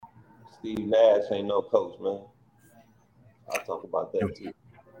Steve Nash ain't no coach, man. I'll talk about that too.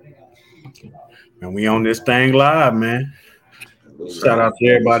 And we on this thing live, man. With it, Shout out to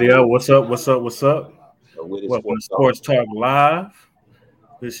everybody else. What's up? What's up? What's up? with it, Welcome to sports talk. Sports Talk Live.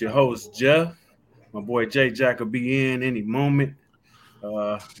 This is your host, Jeff. My boy Jay Jack will be in any moment.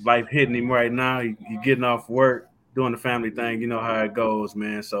 Life hitting him right now. He getting off work, doing the family thing. You know how it goes,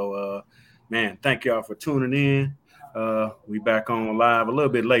 man. So, man, thank y'all for tuning in. We back on live a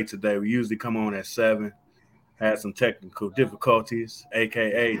little bit late today. We usually come on at 7. Had some technical difficulties,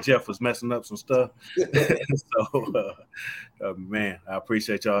 aka Jeff was messing up some stuff. So, man, I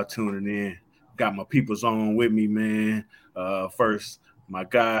appreciate y'all tuning in. Got my peoples on with me, man. First, my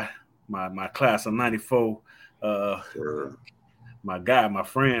guy, my class of '94. My guy, my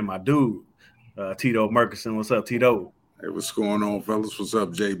friend, my dude, Tito Murkison. What's up, Tito? Hey, what's going on, fellas? What's up,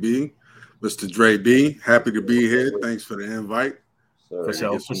 JB? Mr. Dre B, happy to be here. Thanks for the invite. For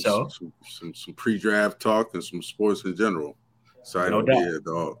sure. Some pre-draft talk and some sports in general. Excited to be here,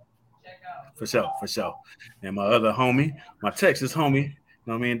 dog. For sure. And my other homie, my Texas homie, you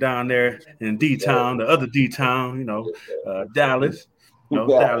know what I mean, down there in D-Town, the other D-Town, Dallas.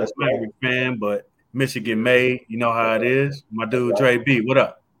 Dallas Maverick fan, but Michigan made. You know how it is. My dude, Dre B, what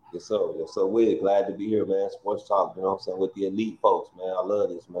up? Yes, sir. We're glad to be here, man. Sports talk, you know what I'm saying, with the elite folks, man. I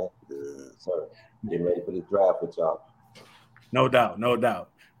love this, man. Yes, sir. Getting ready for the draft with y'all. No doubt.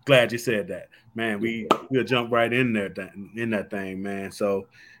 Glad you said that, man. We'll jump right in there in that thing, man. So,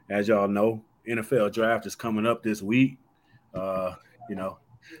 as y'all know, NFL draft is coming up this week. As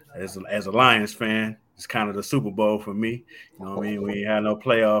a Lions fan, it's kind of the Super Bowl for me. You know what I mean? We ain't had no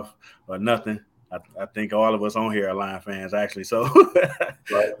playoff or nothing. I think all of us on here are Lions fans, actually. So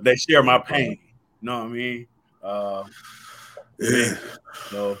they share my pain. You know what I mean? Yeah.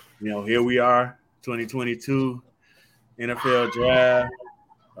 So, here we are, 2022. NFL draft.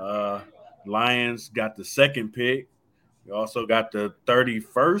 Lions got the second pick. We also got the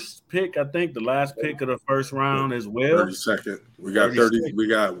 31st pick, I think, the last pick of the first round as well. 32nd. We got 30. We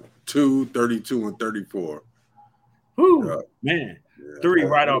got 2, 32, and 34. Whew, man. 3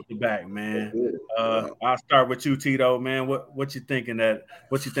 right off the back, man. I'll start with you, Tito, man. What you thinking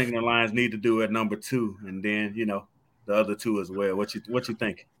the Lions need to do at number 2, and then the other 2 as well. What you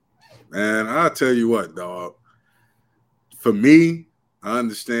thinking? Man, I'll tell you what, dog. For me, I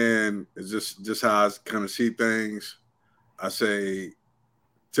understand it's just how I kind of see things. I say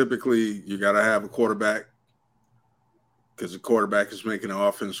typically you got to have a quarterback because the quarterback is making the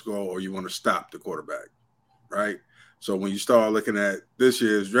offense go, or you want to stop the quarterback, right? So when you start looking at this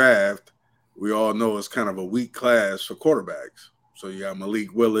year's draft, we all know it's kind of a weak class for quarterbacks. So you got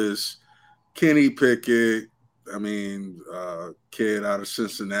Malik Willis, Kenny Pickett, kid out of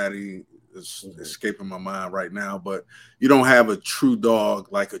Cincinnati. It's escaping my mind right now, but you don't have a true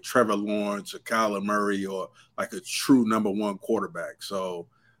dog like a Trevor Lawrence or Kyler Murray or like a true number 1 quarterback. So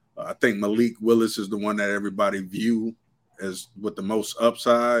I think Malik Willis is the one that everybody view as with the most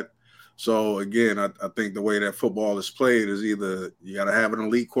upside. So again, I think the way that football is played is either you got to have an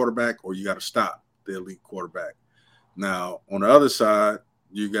elite quarterback or you got to stop the elite quarterback. Now, on the other side,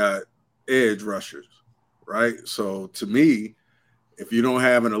 you got edge rushers, right? So to me, if you don't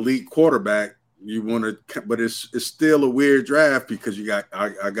have an elite quarterback, you want to, but it's still a weird draft because you got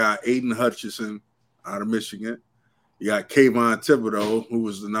I got Aiden Hutchinson out of Michigan. You got Kayvon Thibodeau, who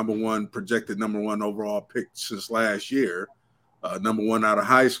was the projected number 1 overall pick since last year, number 1 out of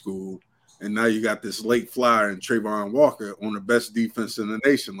high school, and now you got this late flyer in Trayvon Walker on the best defense in the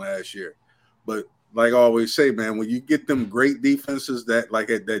nation last year. But like I always say, man, when you get them great defenses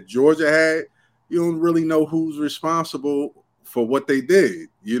that Georgia had, you don't really know who's responsible for what they did.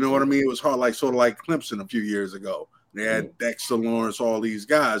 You know what I mean? It was hard, sort of like Clemson a few years ago. They had Dexter Lawrence, all these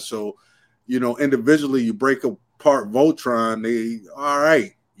guys. So, individually you break apart Voltron, they all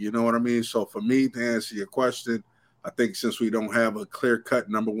right. You know what I mean? So for me, to answer your question, I think since we don't have a clear-cut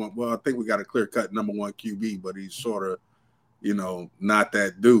number 1, well, I think we got a clear-cut number 1 QB, but he's sort of, not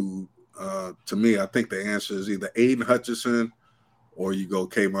that dude. To me, I think the answer is either Aiden Hutchinson or you go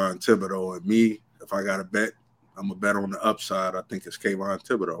Kayvon Thibodeau. And me, if I got to bet, I'm a bet on the upside. I think it's Kayvon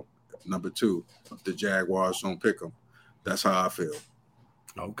Thibodeau, number 2. If the Jaguars don't pick him, that's how I feel.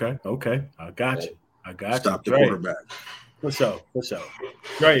 Okay. I got you. Stop the quarterback. For sure.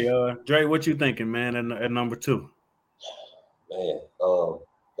 Dre, what you thinking, man, at number 2? Man,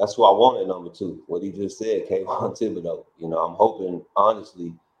 that's who I want at number 2. What he just said, Kayvon Thibodeau. I'm hoping,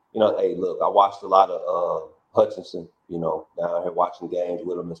 honestly, hey, look, I watched a lot of Hutchinson, down here watching games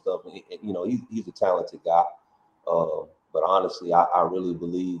with him and stuff. And he's a talented guy. But honestly, I really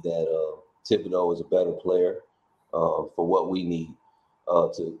believe that Thibodeau is a better player for what we need.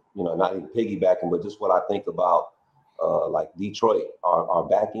 to not even piggybacking, but just what I think about like Detroit, our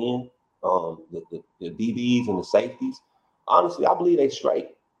back end, the DBs and the safeties. Honestly, I believe they straight.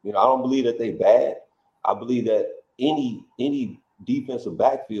 I don't believe that they bad. I believe that any defensive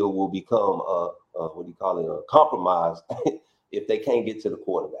backfield will become what do you call it, compromised if they can't get to the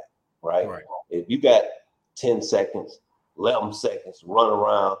quarterback. Right? If you got 10 seconds, 11 seconds, to run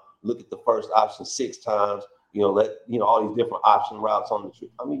around, look at the first option 6 times. Let all these different option routes on the tree.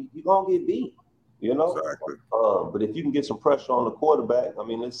 I mean, you're gonna get beat. Exactly. But if you can get some pressure on the quarterback, I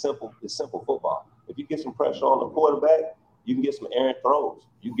mean, it's simple football. If you get some pressure on the quarterback, you can get some errant throws.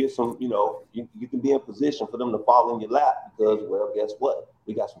 You get some, you can be in position for them to fall in your lap because, well, guess what?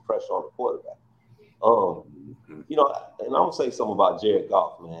 We got some pressure on the quarterback. And I'm gonna say something about Jared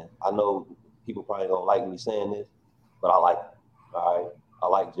Goff, man. I know people probably don't like me saying this, but I like him. All right, I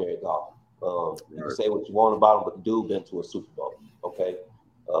like Jared Goff. You can say what you want about him, but the dude been to a Super Bowl. Okay,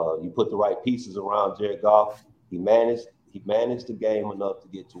 you put the right pieces around Jared Goff. He managed the game enough to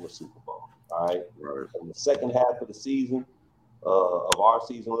get to a Super Bowl. All right. In the second half of the season, of our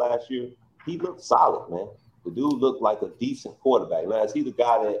season last year, he looked solid, man. The dude looked like a decent quarterback. Now, is he the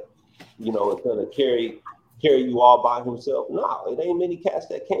guy that is going to carry you all by himself? No, it ain't many cats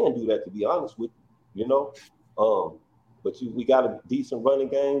that can do that. To be honest with you, But we got a decent running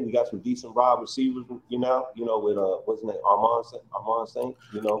game. We got some decent wide receivers, with what's his name, Armand Saint,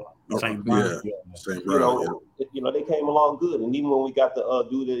 Saint Brown. Saint Brown. They came along good. And even when we got the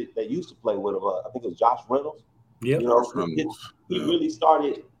dude that used to play with him, I think it was Josh Reynolds. Yeah, he really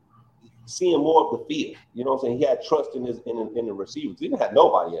started seeing more of the field. You know what I'm saying? He had trust in the receivers. He didn't have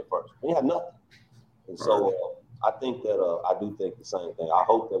nobody at first. He had nothing. And so I think that I do think the same thing. I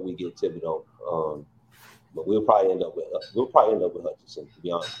hope that we get Thibodeau. But we'll probably end up with Hutchinson, to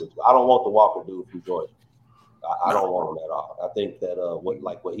be honest with you. I don't want the Walker dude from Georgia. I don't want him at all. I think that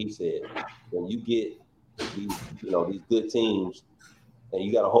what he said, when you get these good teams and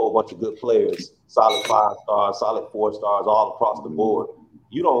you got a whole bunch of good players, solid 5 stars, solid 4 stars, all across the board,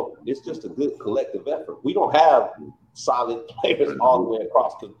 it's just a good collective effort. We don't have solid players all the way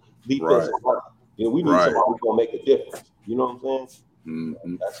across the defensive line. We need somebody who's gonna make a difference. You know what I'm saying?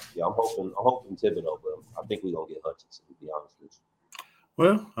 Mm-hmm. I'm hoping Thibodeau, but I think we're gonna get Hutchinson, to be honest with you.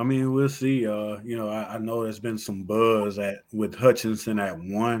 Well, I mean, we'll see. I know there's been some buzz with Hutchinson at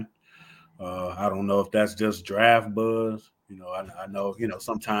 1. I don't know if that's just draft buzz. I know,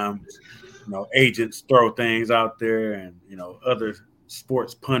 sometimes, agents throw things out there, and other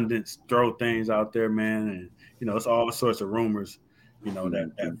sports pundits throw things out there, man, and it's all sorts of rumors,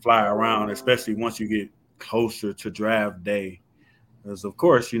 that fly around, especially once you get closer to draft day. Because of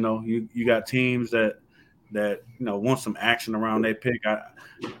course, you got teams that want some action around their pick.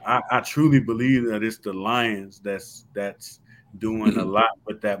 I truly believe that it's the Lions that's doing a lot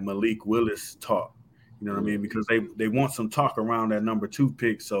with that Malik Willis talk. You know what I mean? Because they want some talk around that number 2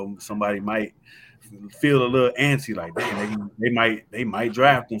 pick, so somebody might feel a little antsy, like they might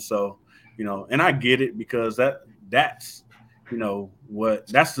draft him. So and I get it, because that's that's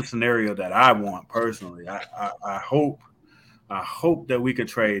the scenario that I want personally. I hope that we can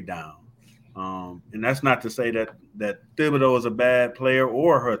trade down. And that's not to say that Thibodeau is a bad player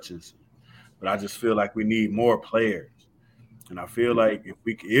or Hutchinson, but I just feel like we need more players. And I feel like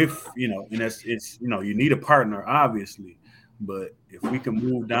if and it's you need a partner, obviously, but if we can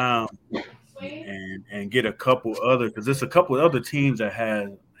move down and get a couple other, because there's a couple other teams that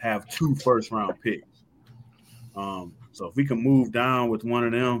have 2 first-round picks. So if we can move down with one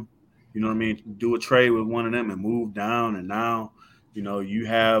of them, you know what I mean, do a trade with one of them and move down, and now you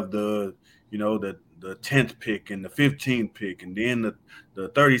have the 10th pick and the 15th pick, and then the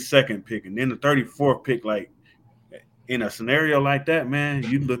 32nd pick, and then the 34th pick. Like, in a scenario like that, man,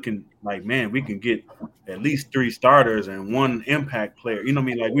 you looking like, man, we can get at least 3 starters and 1 impact player. You know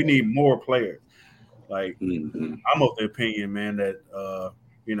what I mean? Like, we need more players. Like, I'm of the opinion, man, that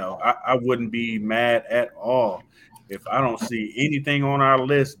I wouldn't be mad at all if I don't see anything on our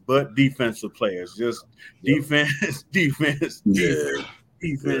list but defensive players. Just defense. Because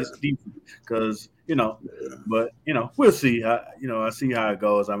but we'll see. I see how it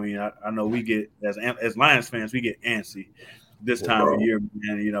goes. I mean, I know we get, as Lions fans, we get antsy this time of year,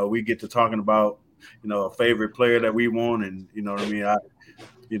 man. We get to talking about a favorite player that we want, and you know what I mean. How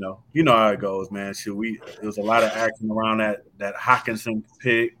it goes, man. There's a lot of action around that Hawkinson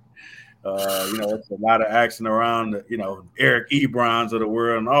pick. It's a lot of action around Eric Ebrons of the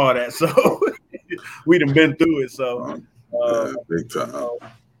world and all that. So we done been through it. So big time.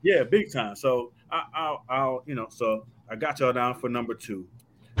 Big time. So I'll so I got y'all down for number 2.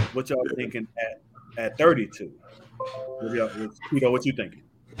 What y'all thinking at 32? Tito, what you thinking?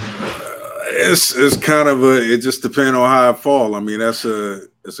 It's kind of it just depends on how it fall. I mean, it's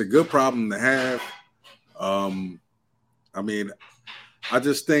a good problem to have. I mean, I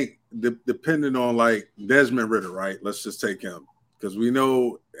just think depending on like Desmond Ritter, right? Let's just take him because we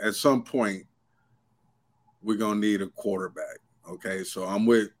know at some point we're gonna need a quarterback. Okay, so I'm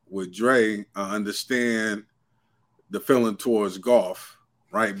with Dre. I understand the feeling towards Goff,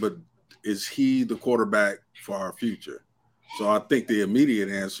 right? But is he the quarterback for our future? So I think the immediate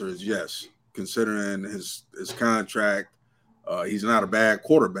answer is yes. Considering his contract, he's not a bad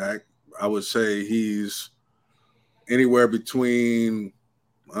quarterback. I would say he's anywhere between,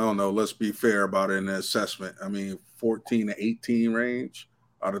 I don't know, let's be fair about it in the assessment. I mean, 14 to 18 range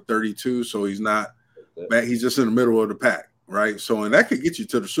out of 32. So he's not bad. He's just in the middle of the pack, right? So, and that could get you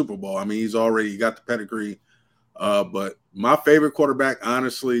to the Super Bowl. I mean, he's already got the pedigree. But my favorite quarterback,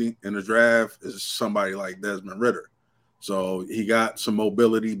 honestly, in the draft is somebody like Desmond Ritter. So he got some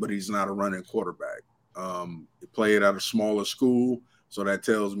mobility, but he's not a running quarterback. He played at a smaller school, so that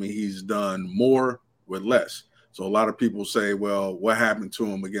tells me he's done more with less. So a lot of people say, well, what happened to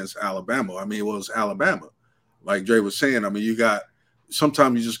him against Alabama? I mean, it was Alabama. Like Dre was saying, I mean,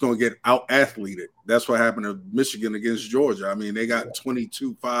 sometimes you're just going to get out-athleted. That's what happened to Michigan against Georgia. I mean, they got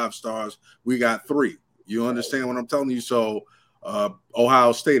 22 5-stars. We got 3. You understand what I'm telling you? So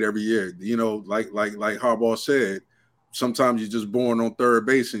Ohio State every year, you know, like Harbaugh said, sometimes you're just born on third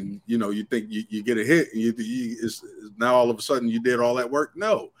base and, you know, you think you get a hit and it's now all of a sudden you did all that work.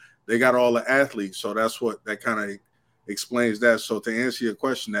 No, they got all the athletes. So that kind of explains that. So to answer your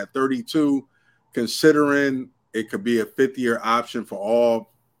question, at 32, considering it could be a 5th-year option for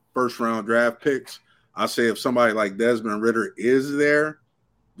all first-round draft picks, I say if somebody like Desmond Ritter is there,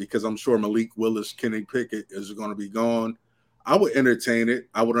 because I'm sure Malik Willis, Kenny Pickett is going to be gone, I would entertain it.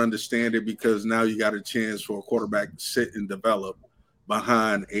 I would understand it because now you got a chance for a quarterback to sit and develop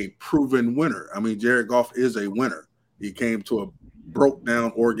behind a proven winner. I mean, Jared Goff is a winner. He came to a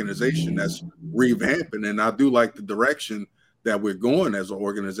broke-down organization that's revamping, and I do like the direction that we're going as an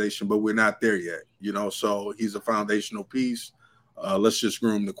organization, but we're not there yet, you know, so he's a foundational piece. Let's just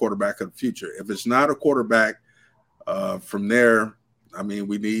groom the quarterback of the future. If it's not a quarterback from there, I mean,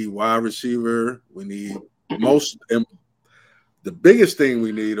 we need wide receiver. We need the biggest thing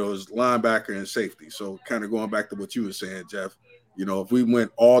we need is linebacker and safety. So kind of going back to what you were saying, Jeff, you know, if we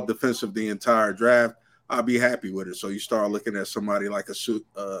went all defensive the entire draft, I'd be happy with it. So you start looking at somebody like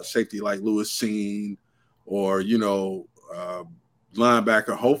a safety like Lewis Seen or, you know,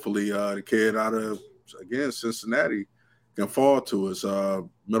 linebacker, hopefully the kid out of, again, Cincinnati can fall to his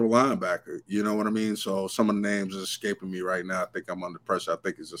middle linebacker. You know what I mean? So some of the names are escaping me right now. I think I'm under pressure. I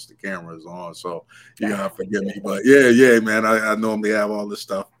think it's just the camera is on. So you gotta forgive me. But yeah, man. I normally have all this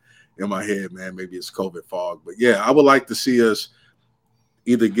stuff in my head, man. Maybe it's COVID fog. But yeah, I would like to see us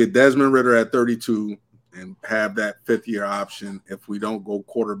either get Desmond Ritter at 32 and have that 5th-year option. If we don't go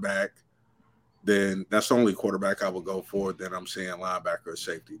quarterback, then that's the only quarterback I would go for. Then I'm saying linebacker or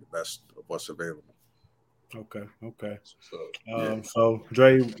safety, the best of what's available. Okay. So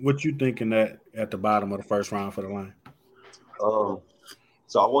Dre, what you thinking at the bottom of the first round for the line?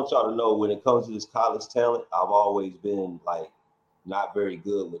 So I want y'all to know when it comes to this college talent, I've always been like not very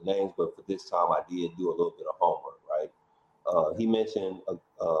good with names, but for this time I did do a little bit of homework, right? He mentioned,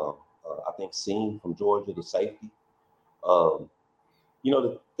 I think, Seen from Georgia, the safety. You know,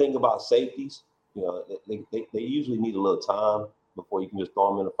 the thing about safeties, you know, they usually need a little time before you can just throw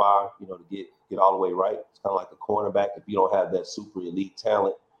them in the fire, you know, to get all the way right. It's kind of like a cornerback. If you don't have that super elite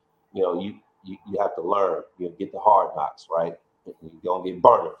talent, you know, you have to learn, you know, get the hard knocks, right? You're going to get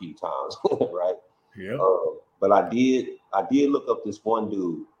burned a few times, right? Yeah. But I did look up this one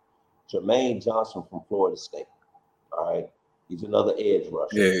dude, Jermaine Johnson from Florida State, all right? He's another edge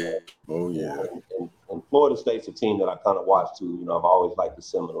rusher. Yeah. Oh, yeah. And Florida State's a team that I kind of watch too. You know, I've always liked the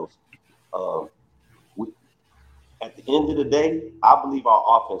Seminoles. At the end of the day, I believe our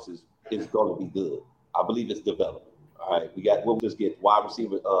offense is going to be good. I believe it's developing. All right, we'll just get wide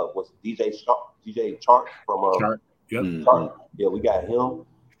receiver. What's DJ Chark from Chark. Yep. Chark. Yeah, we got him.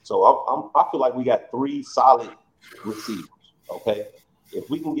 So I feel like we got 3 solid receivers. Okay, if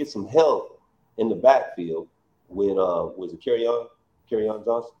we can get some help in the backfield with was it Kerryon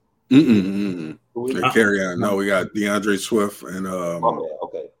Johnson? Carry on. No, we got DeAndre Swift and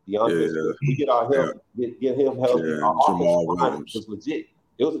okay. DeAndre, we get our help, get him help. Yeah, our Jamal offensive line Williams was legit.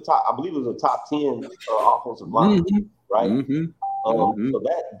 It was I believe it was a top 10 offensive line, right? So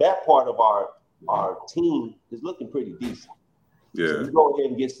that part of our team is looking pretty decent. Yeah. So we go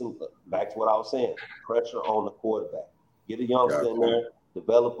ahead and get some, back to what I was saying, pressure on the quarterback. Get a youngster in there,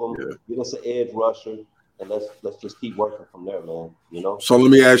 develop them, get us an edge rusher, and let's just keep working from there, man. You know. So let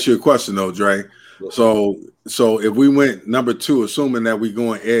me ask you a question though, Dre. Yeah. So if we went number 2, assuming that we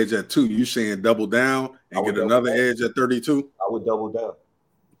going edge at 2, you saying double down and get another edge at 32? I would double down.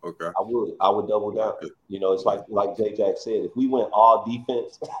 Okay. I would double down. You know, it's like J Jack said, if we went all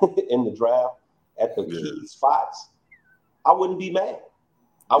defense in the draft at the key spots, I wouldn't be mad.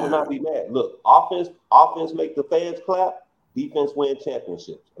 I would not be mad. Look, offense make the fans clap. Defense win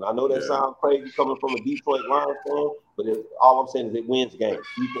championships. And I know that sounds crazy coming from a Detroit Lions fan, but all I'm saying is it wins games.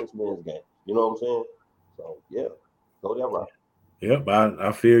 Defense wins games. You know what I'm saying? So, yeah, go that route. Yep,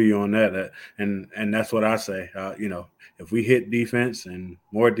 I feel you on that. And that's what I say. You know, if we hit defense and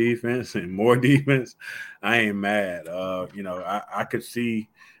more defense, I ain't mad. You know, I could see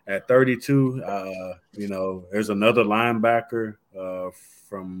at 32, you know, there's another linebacker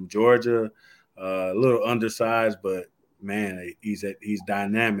from Georgia, a little undersized, but man, he's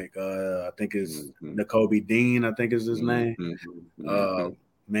dynamic. I think it's Nakobe Dean, I think is his name.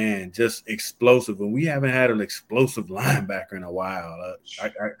 Man, just explosive. And we haven't had an explosive linebacker in a while.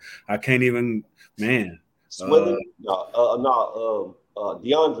 I can't even, man. DeAndre,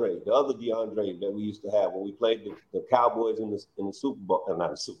 the other DeAndre that we used to have when we played the Cowboys in the Super Bowl,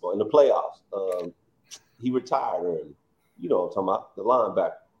 not the Super Bowl, in the playoffs. He retired early. You know what I'm talking about, the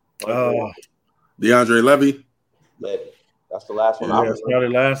linebacker. DeAndre Levy. That's the last one. Yeah, that's probably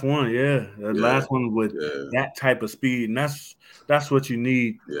the last one. Yeah, the last one with that type of speed, and that's what you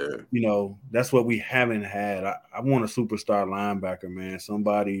need. Yeah, you know, that's what we haven't had. I want a superstar linebacker, man.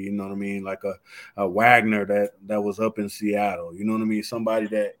 Somebody, you know what I mean, like a Wagner that was up in Seattle. You know what I mean? Somebody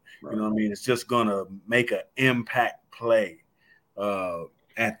that you know what I mean. It's just gonna make an impact play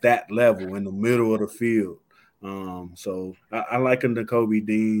at that level in the middle of the field. So I like a Nakobe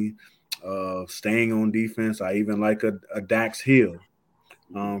Dean. Staying on defense, I even like a Dax Hill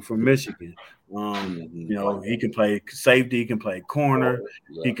from Michigan. You know, he can play safety, he can play corner,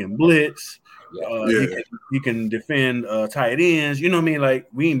 he can blitz, he can defend tight ends. You know what I mean? Like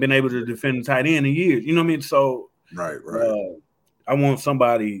we ain't been able to defend tight end in years. You know what I mean? So right. I want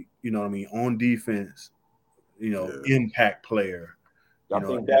somebody, you know what I mean, on defense. You know, impact player. Y'all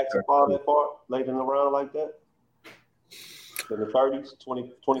think Dax will fall that far late in the round like that? In the 30s,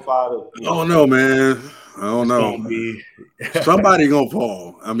 20, 25? I don't know, man. I don't know. Somebody gonna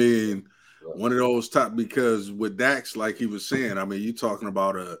fall. I mean, one of those top, because with Dax, like he was saying, I mean, you talking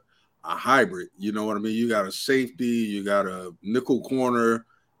about a hybrid. You know what I mean? You got a safety, you got a nickel corner.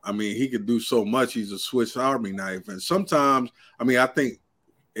 I mean, he could do so much. He's a Swiss Army knife. And sometimes, I mean, I think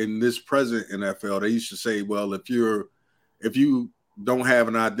in this present NFL, they used to say, well, if you don't have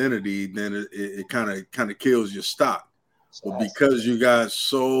an identity, then it kind of kills your stock. But because you got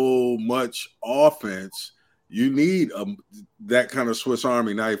so much offense, you need that kind of Swiss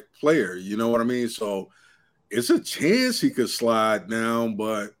Army knife player. You know what I mean? So it's a chance he could slide down,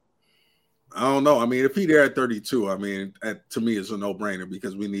 but I don't know. I mean, if he's there at 32, I mean, to me, it's a no-brainer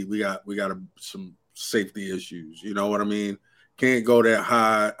because we got some safety issues. You know what I mean? Can't go that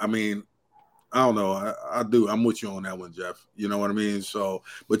high. I mean, I don't know. I do. I'm with you on that one, Jeff. You know what I mean? So,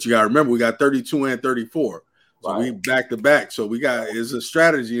 but you got to remember, we got 32 and 34. So we back to back. So there's a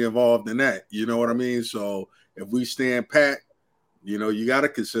strategy involved in that. You know what I mean? So if we stand pat, you know, you got to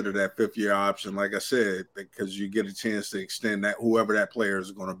consider that 5th-year option, like I said, because you get a chance to extend that, whoever that player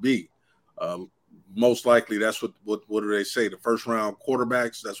is going to be. Most likely that's what do they say? The first round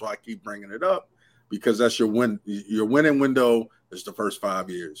quarterbacks. That's why I keep bringing it up, because that's your winning window is the first 5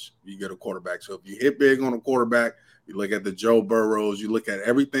 years. You get a quarterback. So if you hit big on a quarterback, you look at the Joe Burrows, you look at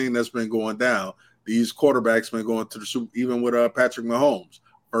everything that's been going down. These quarterbacks been going to the Super, even with Patrick Mahomes,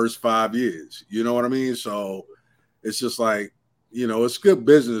 first 5 years. You know what I mean? So it's just like, you know, it's good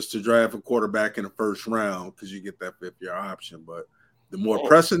business to draft a quarterback in the first round because you get that 5th-year option. But the more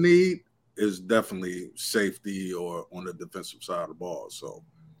pressing need is definitely safety or on the defensive side of the ball. So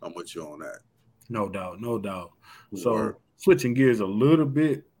I'm with you on that. No doubt. So switching gears a little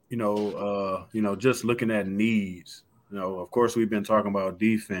bit, you know, just looking at needs. You know, of course, we've been talking about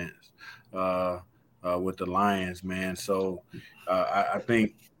defense. With the Lions, man. So I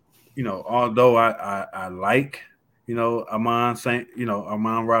think, you know, although I like, you know, Amon-Ra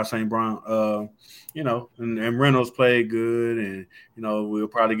St. Brown, you know, and Reynolds played good, and you know we'll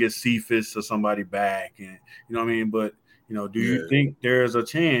probably get Cephas or somebody back, and you know what I mean. But you know, do you think there's a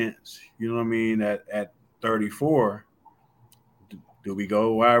chance? You know what I mean? At 34. Do we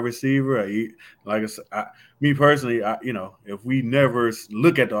go wide receiver? Like I said, me personally, you know, if we never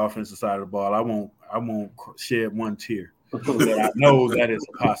look at the offensive side of the ball, I won't shed one tear. But I know that is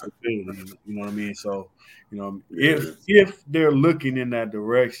a possibility. You know what I mean? So, you know, if they're looking in that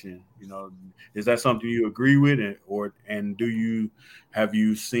direction, You know, is that something you agree with, and have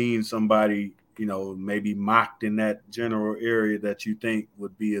you seen somebody, you know, maybe mocked in that general area that you think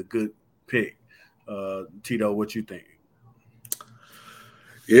would be a good pick? Tito, what you think?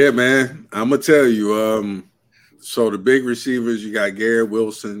 Yeah, man, I'm gonna tell you. So the big receivers, you got Garrett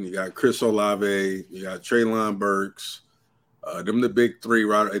Wilson, you got Chris Olave, you got Treylon Burks. Them the big three,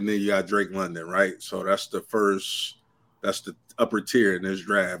 right? And then you got Drake London, right? So that's the upper tier in this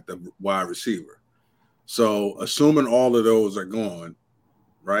draft, the wide receiver. So assuming all of those are gone,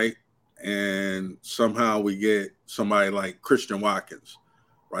 right? And somehow we get somebody like Christian Watkins,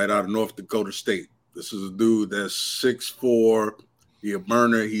 right out of North Dakota State. This is a dude that's 6'4", he a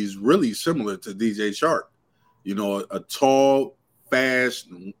burner. He's really similar to DJ Chark, you know, a tall, fast,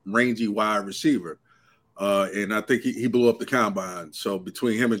 rangy wide receiver. And I think he blew up the combine. So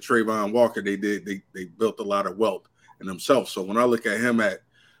between him and Trayvon Walker, they built a lot of wealth in themselves. So when I look at him at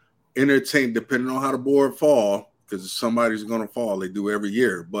entertain, depending on how the board fall, because somebody's going to fall, they do every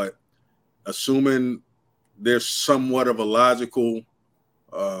year. But assuming there's somewhat of a logical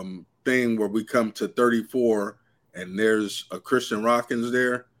thing where we come to 34 and there's a Christian Watkins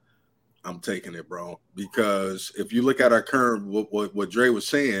there, I'm taking it, bro. Because if you look at our current, what Dre was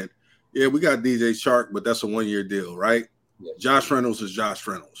saying, yeah, we got DJ Chark, but that's a 1-year deal, right? Yeah. Josh Reynolds is Josh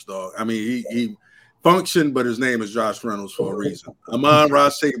Reynolds, dog. I mean, he functioned, but his name is Josh Reynolds for a reason. Amon-Ra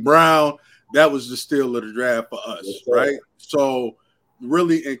St. Brown, that was the steal of the draft for us, right? So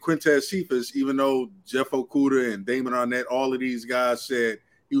really, in Quintez Cephas, even though Jeff Okudah and Damon Arnett, all of these guys said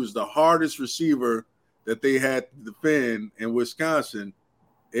he was the hardest receiver that they had to defend in Wisconsin,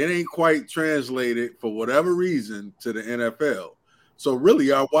 it ain't quite translated for whatever reason to the NFL. So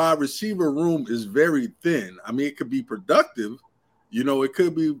really, our wide receiver room is very thin. I mean, it could be productive, you know, it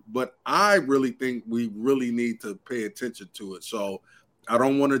could be, but I really think we really need to pay attention to it. So I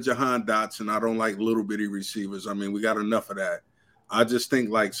don't want a Jahan Dotson. I don't like little bitty receivers. I mean, we got enough of that. I just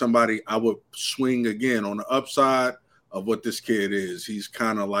think like somebody I would swing again on the upside of what this kid is. He's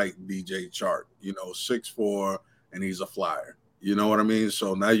kind of like DJ Chark, you know, 6'4", and he's a flyer. You know what I mean?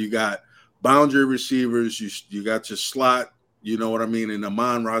 So now you got boundary receivers. You got your slot. You know what I mean? And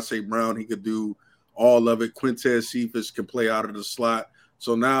Amon-Ra St. Brown, he could do all of it. Quintez Cephas can play out of the slot.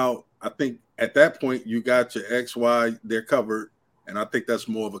 So now I think at that point you got your XY, they're covered. And I think that's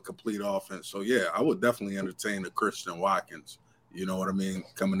more of a complete offense. So, yeah, I would definitely entertain the Christian Watkins. You know what I mean?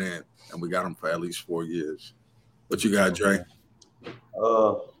 Coming in. And we got him for at least 4 years. What you got, Dre?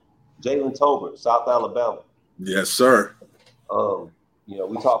 Jalen Tolbert, South Alabama. Yes, sir. You know,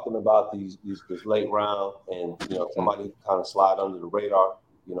 we talking about this late round, and you know, somebody kind of slide under the radar.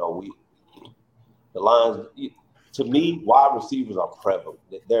 You know, the lines. To me, wide receivers are prevalent;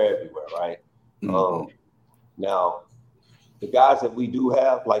 they're everywhere, right? Mm-hmm. Now, the guys that we do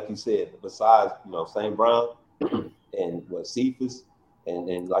have, like you said, besides St. Brown and Cephas,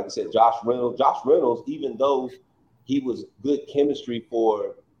 and like I said, Josh Reynolds, even though he was good chemistry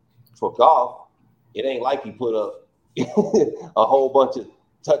for golf, it ain't like he put up a whole bunch of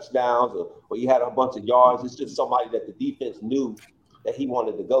touchdowns or he had a bunch of yards. It's just somebody that the defense knew that he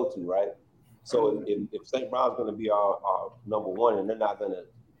wanted to go to, right? So if St. Brown's going to be our number one and they're not going to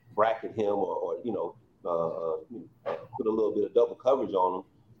bracket him or put a little bit of double coverage on him,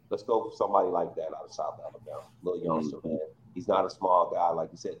 let's go for somebody like that out of South Alabama, little youngster, man. He's not a small guy. Like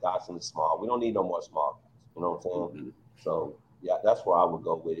you said, Dotson is small. We don't need no more small guys. You know what I'm saying? Mm-hmm. So, yeah, that's where I would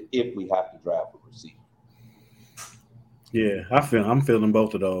go with it if we have to draft a receiver. Yeah, I'm feeling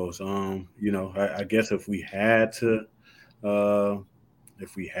both of those. I guess if we had to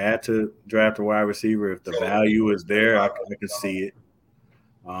draft a wide receiver, if the value is there, I could see it.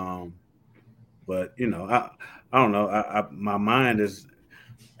 But I don't know. My mind is,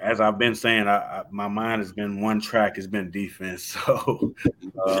 as I've been saying, my mind has been one track. It's been defense. So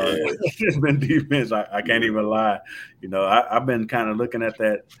it's been defense. I can't even lie. I've been kind of looking at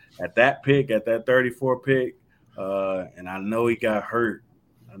that pick, at that 34 pick. And I know he got hurt.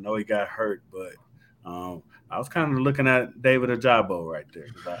 But I was kind of looking at David Ojabo right there.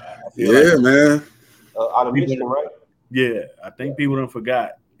 Man. Out of Michigan, right? Yeah, I think people don't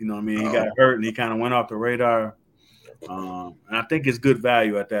forgot. You know what I mean? He got hurt and he kind of went off the radar. And I think it's good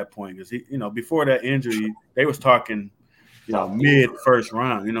value at that point because before that injury, they was talking, mid first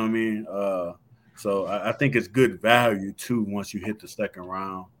round. You know what I mean? So I think it's good value too once you hit the second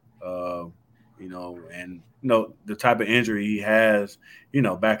round. And the type of injury he has,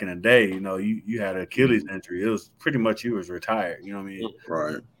 back in the day, you had an Achilles injury. It was pretty much you was retired. You know what I mean?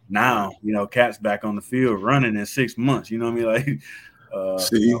 Right. Now, Cat's back on the field running in 6 months. You know what I mean?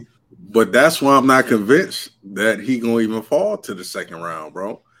 But that's why I'm not convinced that he gonna even fall to the second round,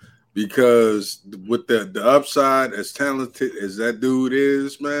 bro. because with the upside, as talented as that dude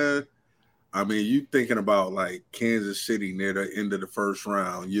is, man. I mean, you thinking about like Kansas City near the end of the first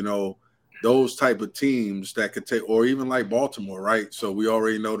round, those type of teams that could take, or even like Baltimore, right? So we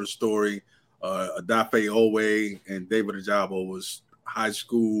already know the story. Adafe Owe and David Ajabo was high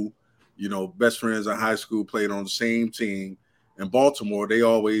school, best friends in high school, played on the same team. In Baltimore, they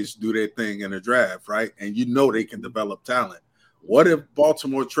always do their thing in the draft, right? And they can develop talent. What if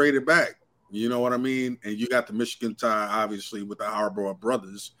Baltimore traded back? You know what I mean? And you got the Michigan tie, obviously, with the Harbaugh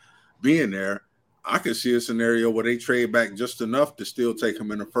brothers being there. I could see a scenario where they trade back just enough to still take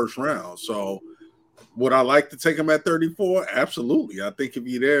him in the first round. So would I like to take him at 34? Absolutely. I think if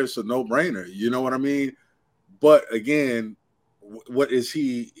you're there, it's a no-brainer. You know what I mean? But again, what is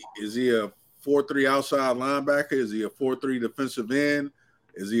he? Is he a 4-3 outside linebacker? Is he a 4-3 defensive end?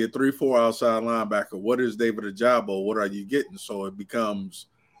 Is he a 3-4 outside linebacker? What is David Ajabo? What are you getting? So it becomes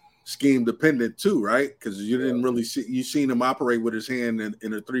scheme dependent too, right? Because you didn't really see, you seen him operate with his hand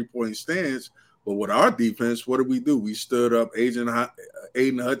in a 3-point stance. But with our defense, what did we do? We stood up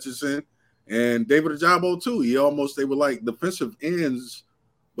Aiden Hutchinson and David Ajabo too. They were like defensive ends,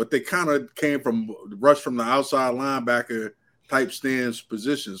 but they kind of came from rush from the outside linebacker type stance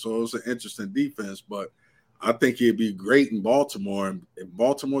position. So it was an interesting defense, but I think he'd be great in Baltimore. And if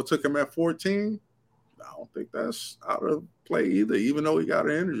Baltimore took him at 14, I don't think that's out of play either, even though he got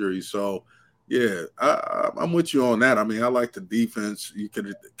an injury. So, yeah, I'm with you on that. I mean, I like the defense. You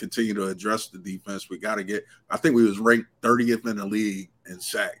could continue to address the defense. I think we was ranked 30th in the league in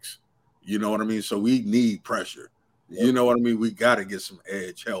sacks. You know what I mean? So we need pressure. You know what I mean? We got to get some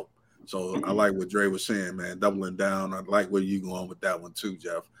edge help. So I like what Dre was saying, man, doubling down. I like where you going with that one too,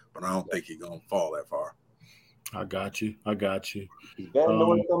 Jeff, but I don't think he's going to fall that far. I got you. Is Van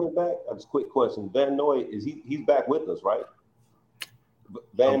Noy coming back? Just a quick question. Van Noy, he's back with us, right?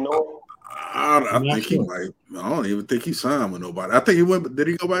 Van Noy? I think he might. I don't even think he signed with nobody. I think he went. Did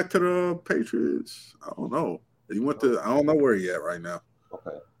he go back to the Patriots? I don't know. He went to. I don't know where he at right now.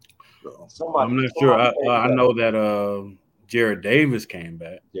 Okay. So, I'm not sure. I know that Jared Davis came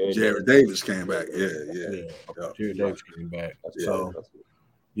back. Jared Davis came back. Yeah. Jared Davis came back. So.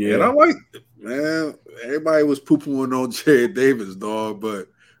 Yeah, and I like it, man. Everybody was poo-pooing on Jared Davis, dog, but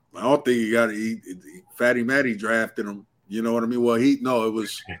I don't think he got to eat. Fatty Matty drafted him. You know what I mean? Well, it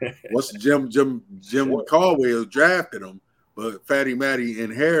was Jim Caldwell drafted him, but Fatty Matty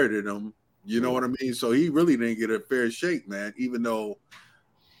inherited him. You know what I mean? So he really didn't get a fair shake, man. Even though,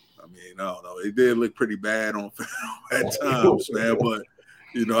 I mean, I don't know, it did look pretty bad on at times, man. But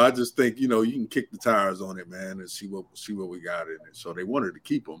I just think, you can kick the tires on it, man, and see what we got in it. So they wanted to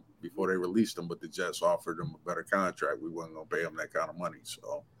keep him before they released him, but the Jets offered him a better contract. We wasn't going to pay him that kind of money.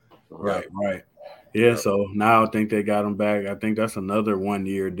 So, right. Yeah, so now I think they got him back. I think that's another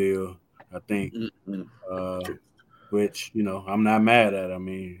 1-year deal. I think, which, I'm not mad at. I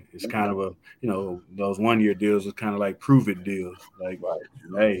mean, it's kind of a, those 1-year deals are kind of like prove it deals. Like,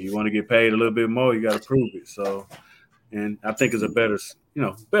 hey, you want to get paid a little bit more, you got to prove it. So, and I think it's a better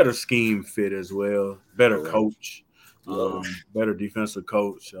scheme fit as well, better coach, better defensive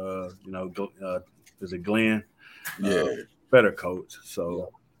coach. Is it Glenn? Yeah, better coach. So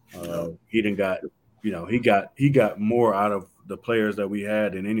he didn't got, he got more out of the players that we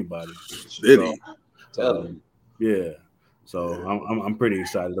had than anybody. Did he? Yeah. So I'm pretty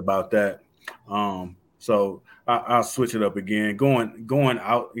excited about that. So I'll switch it up again. Going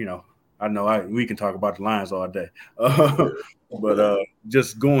out, I know we can talk about the Lions all day, but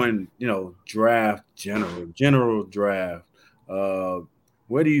just going, draft general draft.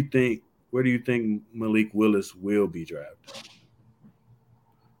 Where do you think Malik Willis will be drafted?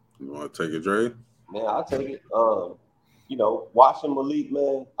 You want to take it, Dre? Man, I'll take it. Watching Malik,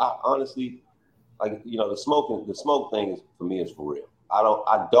 man, I honestly, like, the smoke thing for me is for real.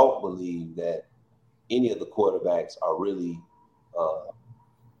 I don't believe that any of the quarterbacks are really,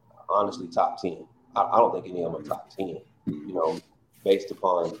 honestly, top 10. I don't think any of them are top 10, based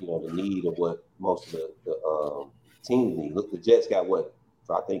upon, the need of what most of the teams need. Look, the Jets got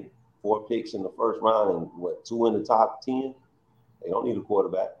I think 4 picks in the first round and 2 in the top 10. They don't need a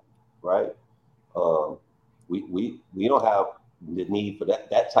quarterback, right? We don't have the need for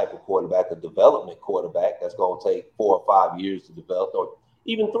that type of quarterback, a development quarterback that's going to take 4 or 5 years to develop, or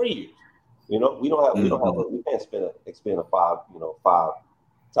even 3 years. We can't expend a top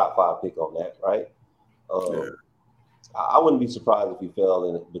 5 pick on that, right? I wouldn't be surprised if he fell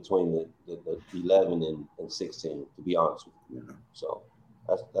in between the 11 and 16, to be honest with you. Yeah. So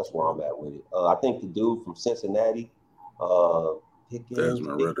that's where I'm at with it. I think the dude from Cincinnati,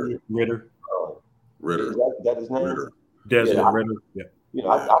 Desmond Ritter. Ritter. Is that his name? Ritter. Desmond Ritter. Yeah.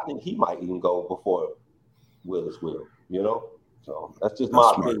 I think he might even go before Willis will. So that's just That's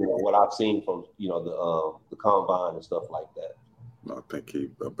my smart. opinion on what I've seen from the combine and stuff like that. I think he's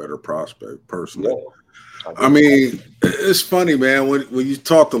a better prospect personally. Yeah, I mean, it's funny, man. When you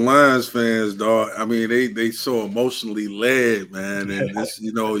talk to Lions fans, dog, I mean, they so emotionally led, man. And this,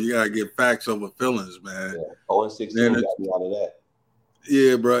 you gotta get facts over feelings, man. Yeah. 0-16 got me out of that.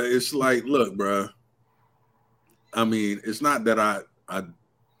 Yeah, bro. It's like, look, bro. I mean, it's not that I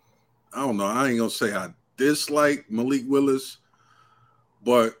don't know. I ain't gonna say I dislike Malik Willis,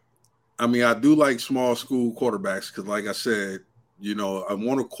 but I mean, I do like small school quarterbacks because, like I said, I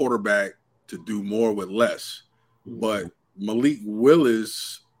want a quarterback to do more with less. But Malik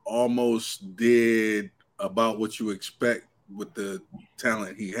Willis almost did about what you expect with the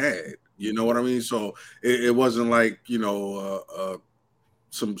talent he had. You know what I mean? So it wasn't like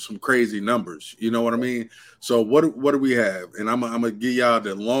some crazy numbers. You know what I mean? So what do we have? And I'm gonna give y'all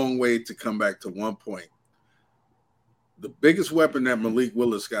the long way to come back to one point. The biggest weapon that Malik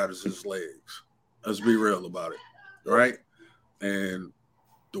Willis got is his legs. Let's be real about it, right? And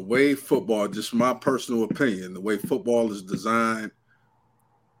the way football, just my personal opinion, the way football is designed,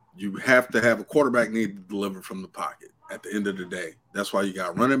 you have to have a quarterback need to deliver from the pocket at the end of the day. That's why you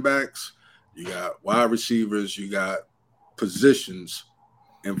got running backs, you got wide receivers, you got positions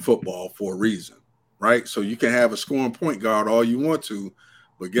in football for a reason, right? So you can have a scoring point guard all you want to,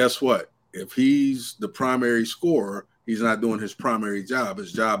 but guess what? If he's the primary scorer, he's not doing his primary job.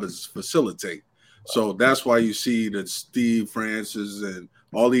 His job is facilitate. So that's why you see that Steve Francis and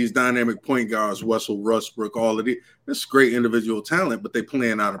all these dynamic point guards, Russell Westbrook, all of these, it's great individual talent, but they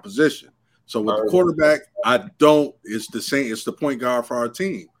playing out of position. So with the quarterback, it's the same. It's the point guard for our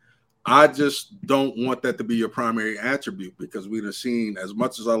team. I just don't want that to be your primary attribute because we've seen, as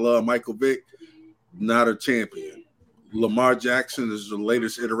much as I love Michael Vick, not a champion. Lamar Jackson is the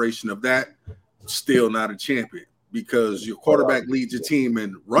latest iteration of that, still not a champion because your quarterback leads your team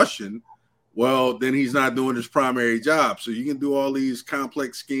in rushing. Well, then he's not doing his primary job. So you can do all these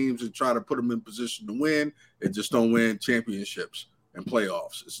complex schemes and try to put him in position to win. It just don't win championships and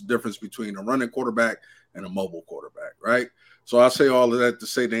playoffs. It's the difference between a running quarterback and a mobile quarterback, right? So I say all of that to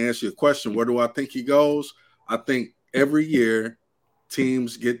say, to answer your question, where do I think he goes? I think every year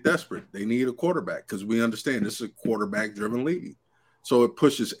teams get desperate. They need a quarterback because we understand this is a quarterback-driven league. So it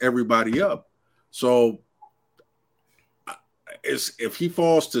pushes everybody up. So if he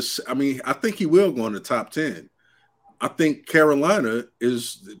falls to, I think he will go in the top 10. I think Carolina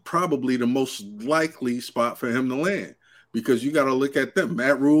is probably the most likely spot for him to land because you got to look at them.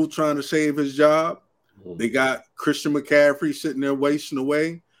 Matt Rule trying to save his job. They got Christian McCaffrey sitting there wasting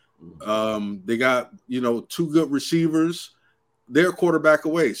away. They got, two good receivers. They're quarterback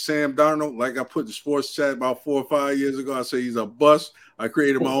away. Sam Darnold, like I put in the sports chat about 4 or 5 years ago, I say he's a bust. I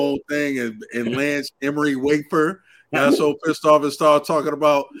created my own thing, and Lance Emery Wafer got so pissed off and started talking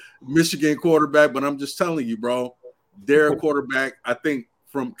about Michigan quarterback. But I'm just telling you, bro, they're a quarterback, I think,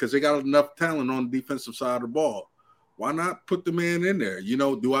 because they got enough talent on the defensive side of the ball. Why not put the man in there?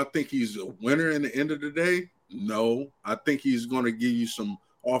 Do I think he's a winner in the end of the day? No. I think he's going to give you some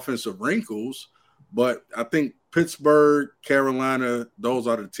offensive wrinkles. But I think Pittsburgh, Carolina, those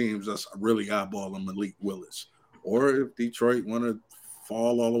are the teams that's really eyeballing Malik Willis. Or if Detroit want to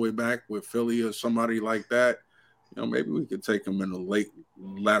fall all the way back with Philly or somebody like that, maybe we could take him in the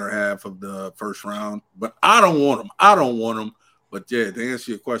latter half of the first round. But I don't want him. But, yeah, to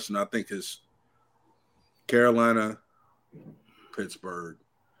answer your question, I think it's Carolina, Pittsburgh.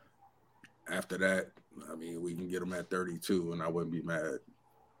 After that, we can get him at 32, and I wouldn't be mad.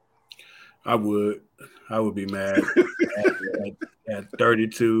 I would be mad at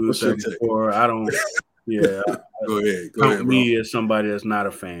 32, 34. I don't. Yeah. Go ahead. Count me as somebody that's not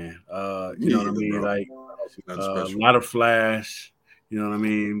a fan. You know what I mean? Like a lot of flash. You know what I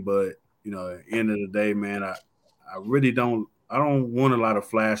mean? But at the end of the day, man, I really don't. I don't want a lot of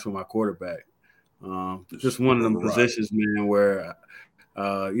flash with my quarterback. Just one of them positions, man, where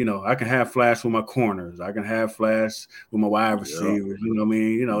I can have flash with my corners. I can have flash with my wide receivers. You know what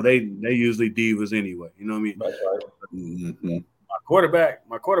I mean? They usually divas anyway. You know what I mean? That's right. Mm-hmm.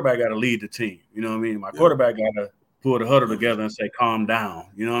 My quarterback got to lead the team. You know what I mean? My quarterback got to pull the huddle together and say, "Calm down."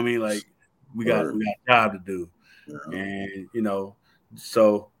 You know what I mean? Like we got a job to do, and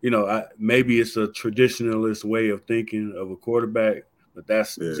maybe it's a traditionalist way of thinking of a quarterback, but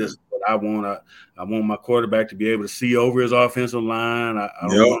that's just what I want. I want my quarterback to be able to see over his offensive line. I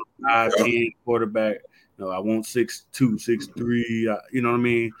don't want a 5'10" quarterback. I want 6'2", 6'3". You know what I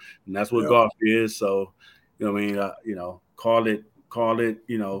mean? And that's what golf is. So, call it,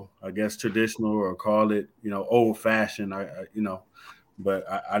 I guess traditional, or call it, old fashioned. but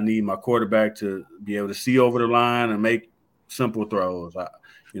I need my quarterback to be able to see over the line and make simple throws. I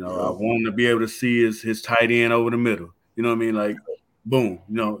want him to be able to see his tight end over the middle. You know what I mean? Like, boom,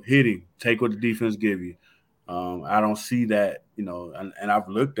 hit him, take what the defense give you. I don't see that, and I've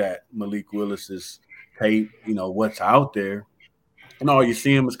looked at Malik Willis's tape, what's out there, and all you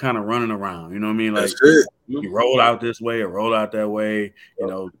see him is kind of running around. You know what I mean? Like, he roll out this way or roll out that way,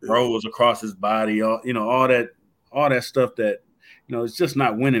 rolls across his body, all that stuff that, it's just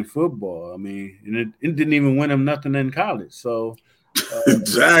not winning football. I mean, and it didn't even win him nothing in college. So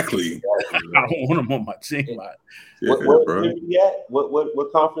exactly. I don't want him on my team. Where's he at?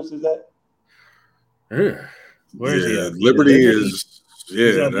 What conference is that? Where is he at? Liberty is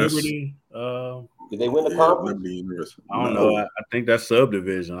that's Liberty. Did they win the conference? I don't know. I think that's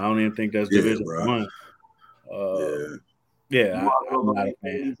subdivision. I don't even think that's Division 1. I'm not a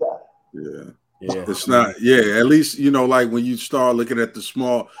fan. Yeah, it's not. Yeah, at least like when you start looking at the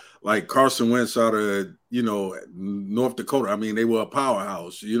small, like Carson Wentz out of North Dakota. I mean, they were a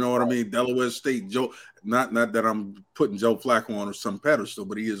powerhouse. You know what I mean? Delaware State. Joe. Not that I'm putting Joe Flacco on some pedestal,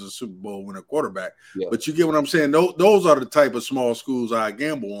 but he is a Super Bowl winner quarterback. Yeah. But you get what I'm saying? Those are the type of small schools I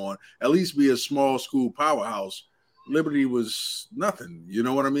gamble on. At least be a small school powerhouse. Liberty was nothing. You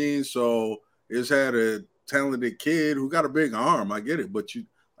know what I mean? So it's had a talented kid who got a big arm. I get it, but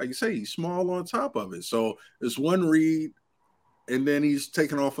like you say, he's small on top of it. So it's one read, and then he's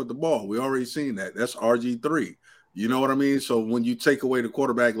taking off with the ball. We already seen that. That's RG3. You know what I mean? So when you take away the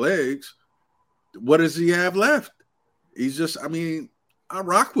quarterback legs, what does he have left? He's just, I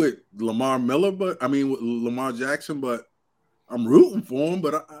rock with Lamar Jackson, but I'm rooting for him,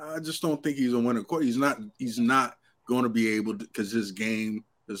 but I just don't think he's a winner. He's not going to be able to, because his game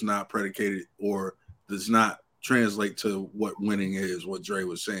is not predicated or does not translate to what winning is, what Dre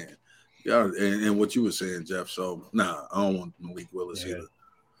was saying. Yeah, and what you were saying, Jeff. So, I don't want Malik Willis either.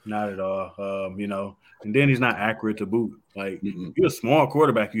 Not at all. And then he's not accurate to boot. Like, you're a small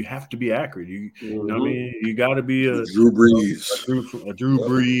quarterback, you have to be accurate. You know what I mean? You got to be a Drew Brees. A Drew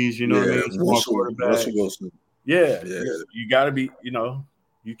Brees, you know what I mean? Small quarterback. Russell Wilson. Yeah. You got to be,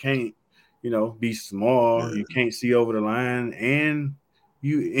 you can't, be small. Yeah. You can't see over the line, and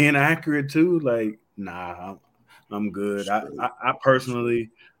you inaccurate too. Like, nah, I'm good. I personally,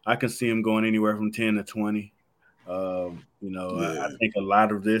 I can see him going anywhere from 10 to 20. I think a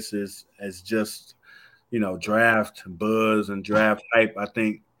lot of this is just, draft buzz and draft hype. I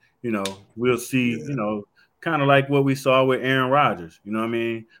think, we'll see, kind of like what we saw with Aaron Rodgers. You know what I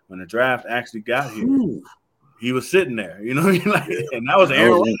mean? When the draft actually got here, he was sitting there, you know what I mean? Like, and that was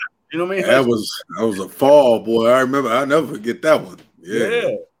Aaron Rodgers. You know what I mean? That was a fall, boy. I remember. I'll never forget that one.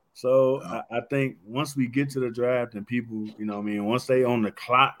 Yeah. So I think once we get to the draft and people, once they on the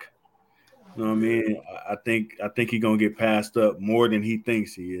clock, you know what I mean? I think he's gonna get passed up more than he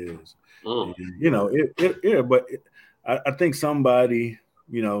thinks he is. And, but I think somebody,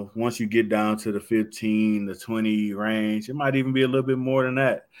 once you get down to the 15, the 20 range, it might even be a little bit more than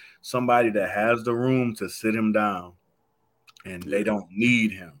that. Somebody that has the room to sit him down, and they don't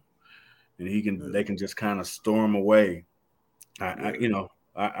need him, and they can just kind of storm away.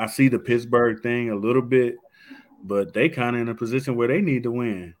 I see the Pittsburgh thing a little bit, but they kind of in a position where they need to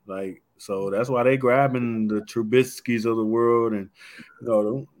win. Like, so that's why they grabbing the Trubisky's of the world, and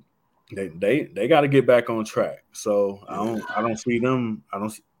they got to get back on track. So I don't see them.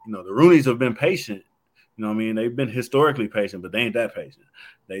 The Rooneys have been patient. You know what I mean? They've been historically patient, but they ain't that patient.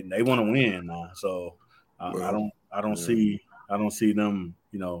 They want to win now. So I don't see them.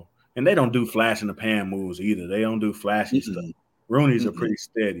 And they don't do flash in the pan moves either. They don't do flashy stuff. Rooneys are pretty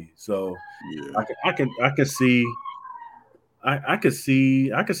steady. So I can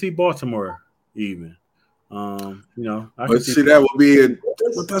see Baltimore even. That would be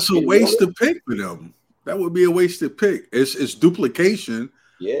that's a wasted pick for them. That would be a wasted pick. It's duplication.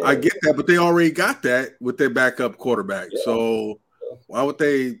 Yeah, I get that, but they already got that with their backup quarterback. Yeah. So why would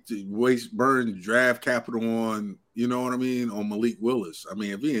they burn draft capital on, you know what I mean, on Malik Willis? I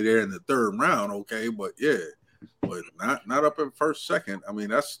mean, if he ain't there in the third round, okay, but not up at first, second. I mean,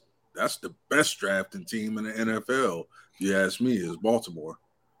 that's the best drafting team in the NFL. If you ask me, is Baltimore.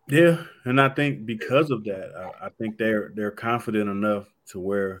 Yeah, and I think because of that, I think they're confident enough to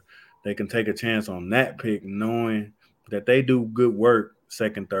where they can take a chance on that pick, knowing that they do good work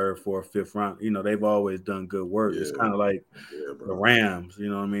second, third, fourth, fifth round. They've always done good work. Yeah. It's kind of like the Rams. You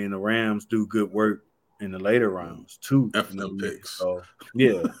know what I mean? The Rams do good work in the later rounds too. FM picks. So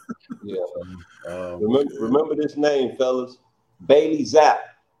yeah. Remember this name, fellas. Bailey Zapp.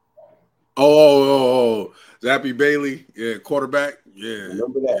 Oh, Zappy Bailey, quarterback. Yeah.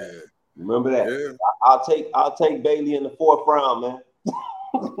 Remember that. Yeah. Yeah. I'll take Bailey in the fourth round, man.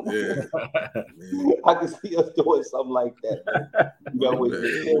 Yeah. I can see us doing something like that, man. You know,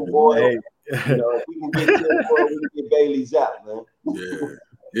 with Tim Boyle, Hey. you know, if we can get Tim Boyle, we can get Bailey's out, man. Yeah.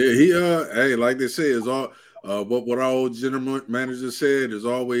 He hey, like they say, is all what our old general manager said is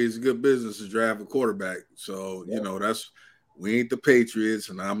always good business to draft a quarterback. So you know we ain't the Patriots,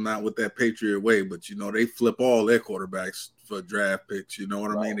 and I'm not with that Patriot way, but you know they flip all their quarterbacks for draft picks. You know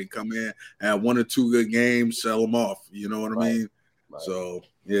what I mean? They come in, have 1 or 2 good games, sell them off. You know what I mean? So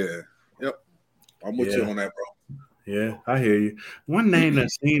yeah, yep, I'm with you on that, bro. Yeah, I hear you. One name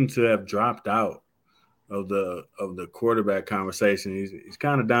that seems to have dropped out of the quarterback conversation. He's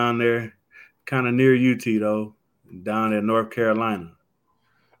kind of down there, kind of near UT though, down in North Carolina.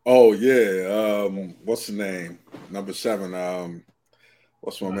 Oh yeah, what's the name? Number 7.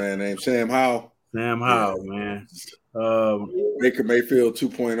 What's my man name? Sam Howell. Sam Howell, man. Baker Mayfield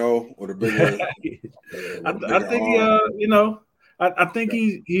 2.0 with a bigger. I think you know, I think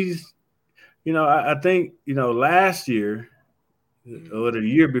he's you know, I think you know last year or the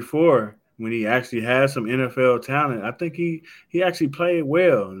year before when he actually had some NFL talent, I think he actually played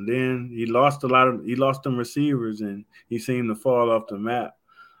well, and then he lost them receivers, and he seemed to fall off the map.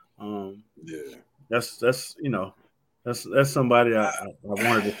 That's you know, that's somebody I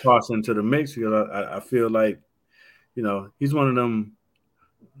wanted to toss into the mix because I feel like, you know, he's one of them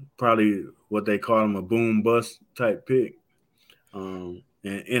probably what they call him a boom bust type pick. And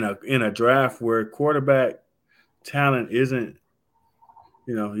in a draft where quarterback talent isn't,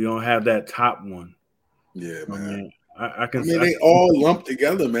 you know, you don't have that top one. Yeah, man. I mean, they all lumped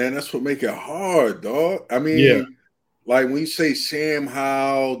together, man. That's what make it hard, dog. I mean, like when you say Sam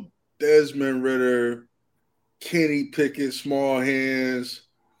Howell, Desmond Ridder, Kenny Pickett, small hands.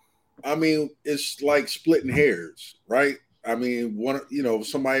 I mean, it's like splitting hairs, right? I mean,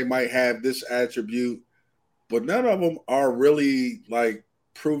 somebody might have this attribute, but none of them are really like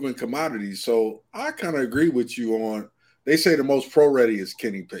proven commodities. So I kind of agree with you on. They say the most pro ready is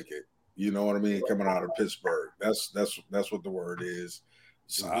Kenny Pickett. You know what I mean? Coming out of Pittsburgh, that's what the word is.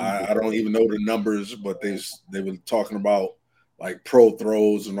 So I don't even know the numbers, but they were talking about like pro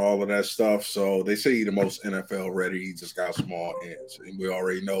throws and all of that stuff. So they say he's the most NFL ready. He just got small hands, and we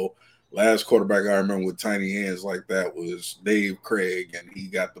already know. Last quarterback I remember with tiny hands like that was Dave Craig, and he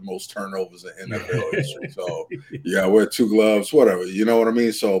got the most turnovers in NFL history. So, yeah, wear 2 gloves, whatever. You know what I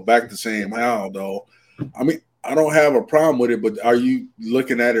mean? So, back to Sam Howell, though. I mean, I don't have a problem with it, but are you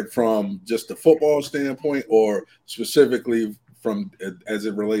looking at it from just the football standpoint or specifically from as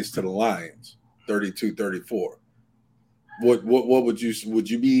it relates to the Lions, 32-34? What would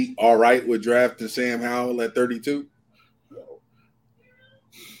you be all right with drafting Sam Howell at 32?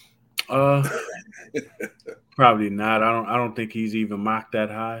 Probably not. I don't think he's even mocked that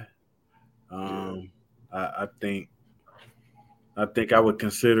high. I think I would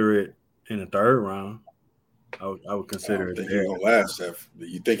consider it in the 3rd round. I would consider it. Think he's gonna last.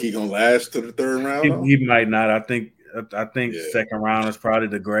 You think he's gonna last to the 3rd round? He might not. I think 2nd round is probably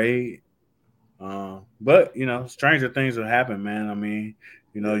the grade. But you know, stranger things will happen, man. I mean,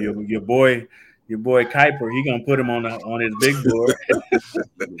 you know, your boy Kuiper, he gonna put him on his big board.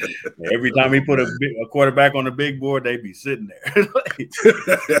 Every time he put a quarterback on the big board, they be sitting there.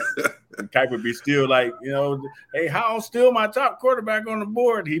 And Kuiper be still like, you know, hey, Howell's still my top quarterback on the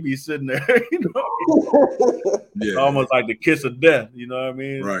board. He be sitting there, you know, almost like the kiss of death. You know what I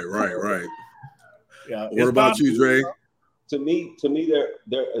mean? Right. Yeah. What about you, Dre? To me,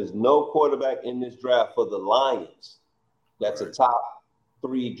 there is no quarterback in this draft for the Lions that's a top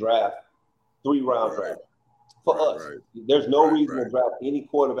 3 round draft. For us, there's no reason to draft any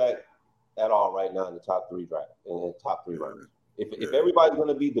quarterback at all right now in the top 3 draft, in the top 3 rounds. If everybody's going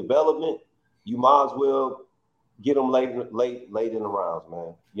to be development, you might as well get them late in the rounds,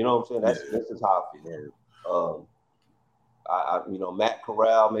 man. You know what I'm saying? This is how I feel. You know, Matt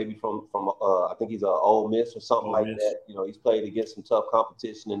Corral, maybe from I think he's an Ole Miss or something like that. You know, he's played against some tough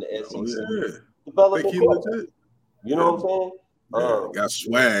competition in the SEC. Development, you know what I'm saying? Got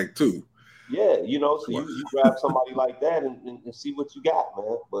swag too. Yeah, you know, so you grab somebody like that and see what you got,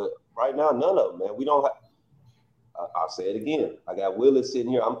 man. But right now, none of them, man. We don't have. I'll say it again. I got Willis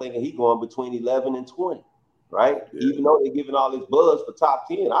sitting here. I'm thinking he's going between 11 and 20, right? Yeah. Even though they're giving all this buzz for top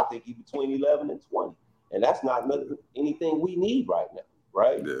 10, I think he's between 11 and 20. And that's not anything we need right now,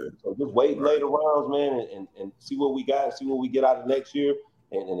 right? Yeah. So just wait later rounds, man, and see what we got, see what we get out of next year.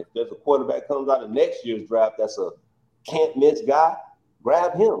 And if there's a quarterback comes out of next year's draft that's a can't-miss guy,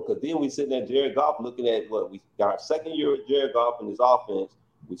 grab him. Because then we sitting there, Jared Goff, looking at what we got our 2nd year with Jared Goff and his offense.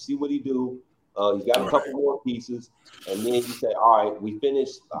 We see what he do. He's got a couple more pieces. And then you say, all right, we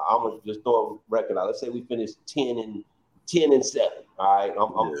finished. I'm going to just throw a record out. Let's say we finished 10-5 10-7. All right,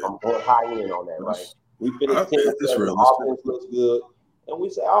 I'm going high end on that, right? We finished 10-7. The offense looks good, and we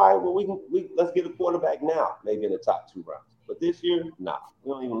say, all right, well, let's get a quarterback now, maybe in the top 2 rounds. But this year, nah,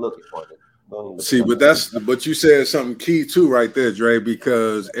 we don't even look at for it. See, but you said something key too right there, Dre,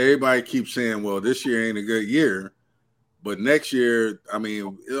 because everybody keeps saying, well, this year ain't a good year, but next year, I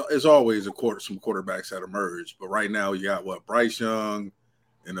mean, it's always some quarterbacks that emerge. But right now, you got Bryce Young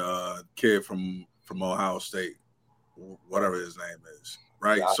and a kid from Ohio State, whatever his name is,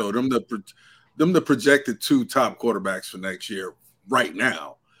 right? Yeah. So them the projected 2 top quarterbacks for next year right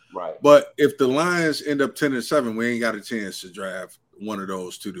now. Right. But if the Lions end up 10-7, we ain't got a chance to draft one of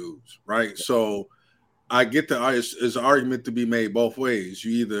those 2 dudes, right? So I get there's an argument to be made both ways.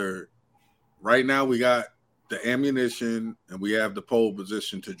 You either right now we got the ammunition and we have the pole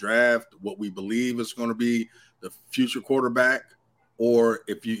position to draft what we believe is going to be the future quarterback, or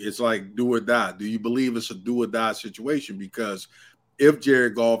it's like do or die. Do you believe it's a do or die situation? Because if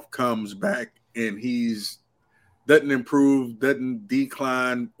Jared Goff comes back and doesn't improve, doesn't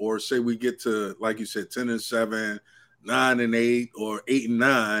decline, or say we get to, like you said, 10-7, 9-8, or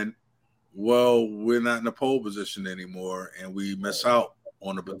 8-9, well, we're not in the pole position anymore, and we miss out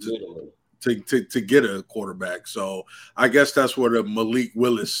on the to get a quarterback. So I guess that's where the Malik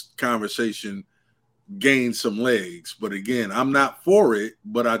Willis conversation gained some legs. But again, I'm not for it,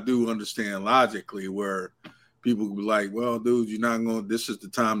 but I do understand logically where people will be like, well, dude, you're not going to – this is the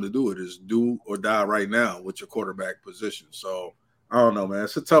time to do it. It's do or die right now with your quarterback position. So I don't know, man.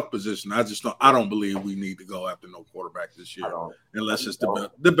 It's a tough position. I don't believe we need to go after no quarterback this year unless it's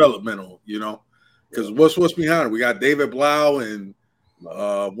developmental, because what's behind it? We got David Blau and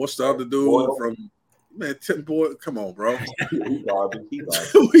what's the other dude from – man, Tim Boyd. Come on, bro. yeah,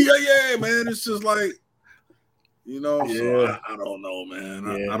 man. It's just like – so I don't know, man.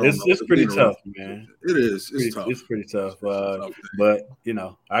 Yeah, it's pretty tough, man. It is. It's tough. It's pretty tough. But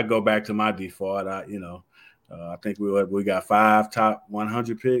I go back to my default. I think we got 5 top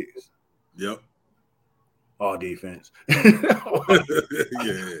 100 picks. Yep. All defense. Yeah.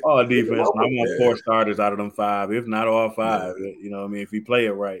 All defense. I want 4 starters out of them 5, if not all 5. Yeah. If you play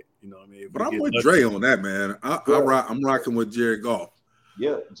it right. But I'm with Dre on that, man. I'm rocking with Jared Goff.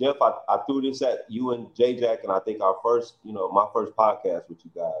 Yeah, Jeff, I threw this at you and J-Jack, and I think our first, my first podcast with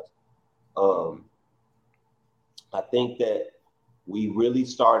you guys. I think that we really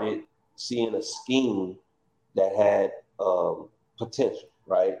started seeing a scheme that had potential,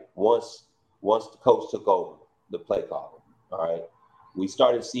 right? Once the coach took over the play calling, all right? We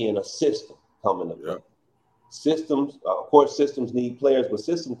started seeing a system come into play. Yeah. Systems, of course, systems need players, but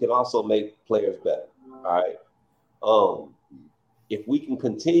systems can also make players better, all right? If we can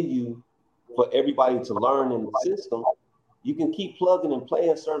continue for everybody to learn in the system, you can keep plugging and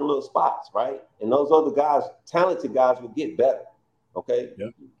playing certain little spots, right? And those other guys, talented guys, will get better, okay?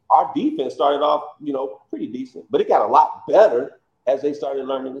 Yep. Our defense started off, pretty decent, but it got a lot better as they started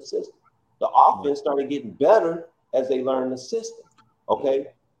learning the system. The offense started getting better as they learned the system,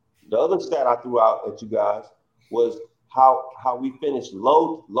 okay? The other stat I threw out at you guys was how we finished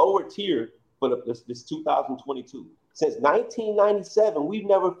lower tier for this 2022. Since 1997, we've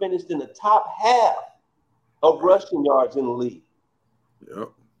never finished in the top half of rushing yards in the league. Yep.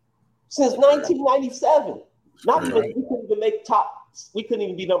 Since 1997, we couldn't even make we couldn't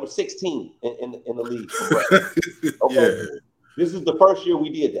even be number 16 in the league. Okay. Yeah. This is the first year we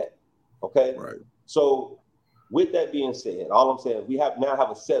did that. Okay. Right. So with that being said, all I'm saying is we now have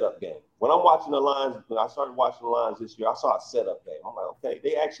a setup game. When I'm watching the lines, when I started watching the lines this year, I saw a setup game. I'm like, okay,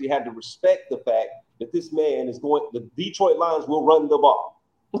 they actually had to respect the fact that this man the Detroit Lions will run the ball.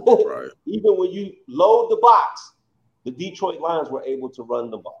 Right. Even when you load the box, the Detroit Lions were able to run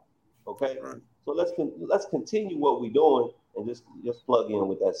the ball. Okay. Right. So let's continue what we're doing and just plug in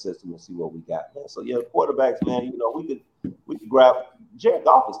with that system and see what we got, man. So yeah, quarterbacks, man, we could grab Jared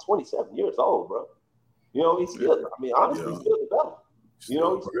Goff is 27 years old, bro. He's still, honestly, still developing. He's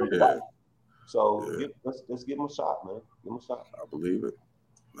still developing. So let's give him a shot, man. Give him a shot. I believe it.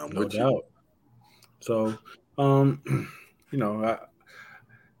 No doubt. So,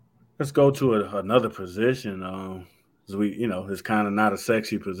 let's go to another position. It's kind of not a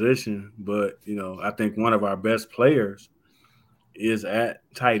sexy position, but I think one of our best players is at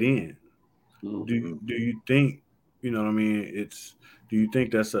tight end. Mm-hmm. Do you think, do you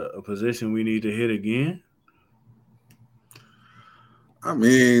think that's a position we need to hit again? I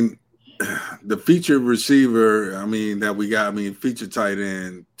mean, the featured receiver, that we got, featured tight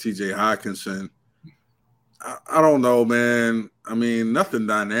end, TJ Hawkinson. I don't know, man. Nothing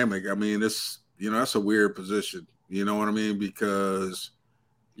dynamic. It's, that's a weird position. You know what I mean? Because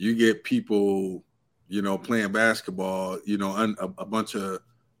you get people, playing basketball, a bunch of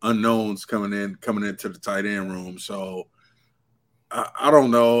unknowns coming into the tight end room. So I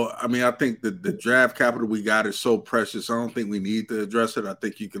don't know. I mean, I think the draft capital we got is so precious. I don't think we need to address it. I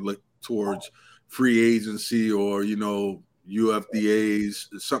think you can look towards free agency or,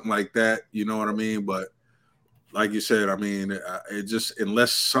 UFDAs, something like that. You know what I mean? But like you said, I mean, it just,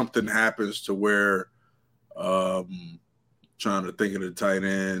 unless something happens to where, trying to think of the tight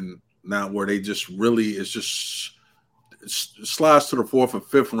end now, where they just really, it slides to the 4th or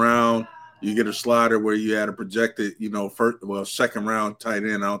 5th round. You get a slider where you had a projected, second round tight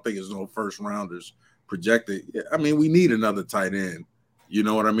end. I don't think there's no first rounders projected. I mean, we need another tight end. You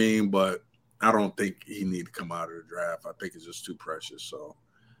know what I mean? But I don't think he need to come out of the draft. I think it's just too precious. So,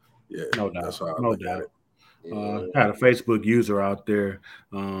 yeah, no doubt. That's how I No look doubt. at it. Had a Facebook user out there.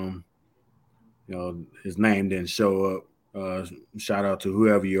 His name didn't show up. Shout out to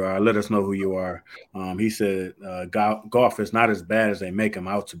whoever you are. Let us know who you are. He said golf is not as bad as they make him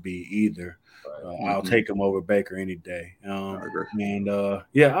out to be either. I'll take him over Baker any day. I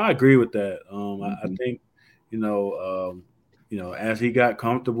agree with that. I think as he got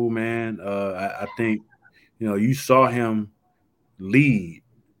comfortable, man, I think you saw him lead.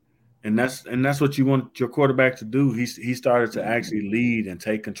 And that's what you want your quarterback to do. He started to actually lead and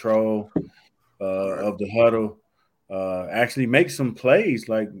take control of the huddle. Actually make some plays,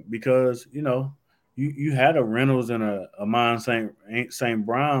 because you had a Reynolds and a Amon St.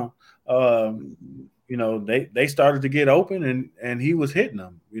 Brown. They started to get open and he was hitting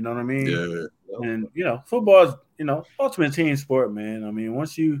them. You know what I mean? Yeah. And football is ultimate team sport, man. I mean,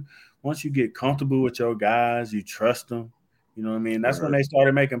 once you get comfortable with your guys, you trust them. You know what I mean? That's when they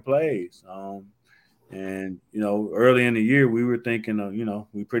started making plays. Early in the year we were thinking,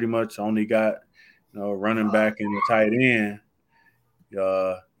 we pretty much only got running back and the tight end.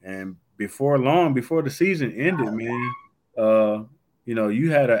 And before the season ended, man,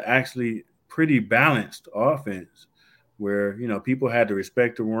 you had a actually pretty balanced offense where, people had to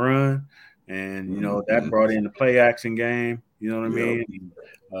respect the run and, that brought in the play action game. You know what I mean?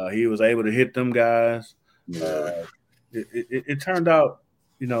 He was able to hit them guys. It turned out,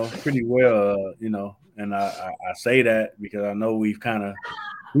 pretty well, and I say that because I know we've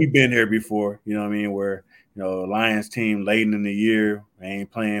been here before, you know what I mean, where, Lions team late in the year, they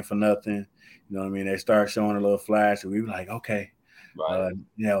ain't playing for nothing. You know what I mean? They start showing a little flash and we were like, okay, Right.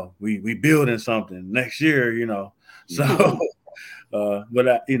 We building something next year, So,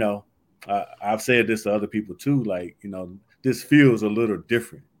 but I've said this to other people too, this feels a little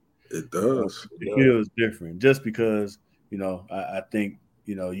different. It does. It feels different just because, I think,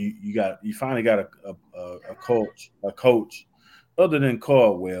 you finally got a coach other than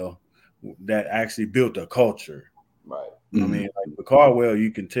Caldwell that actually built a culture. Right. I mean, with Caldwell,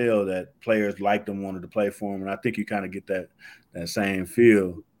 you can tell that players liked him, wanted to play for him, and I think you kind of get that same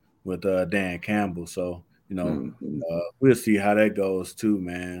feel with Dan Campbell. So, we'll see how that goes too,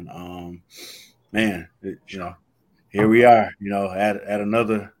 man. Here we are, at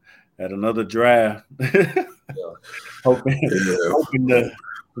another draft, hoping this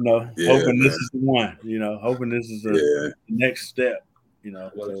is the one, hoping this is the next step,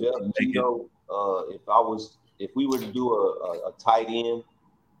 Jeff, if we were to do a tight end,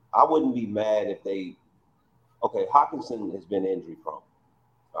 I wouldn't be mad if Hawkinson has been injury prone.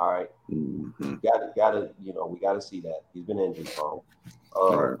 All right. We gotta see that. He's been injury prone.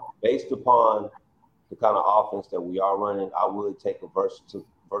 Based upon the kind of offense that we are running, I would take a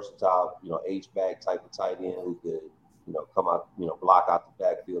versatile, H-back type of tight end who could, come out, block out the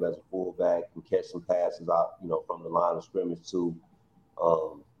backfield as a fullback and catch some passes out, from the line of scrimmage too.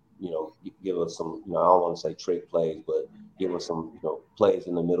 Give us some, I don't want to say trick plays, but give us some, plays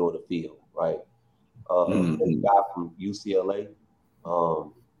in the middle of the field, right? The guy from UCLA,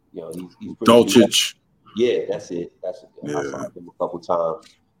 he's pretty Dolchich. Yeah, that's it. I saw him a couple times.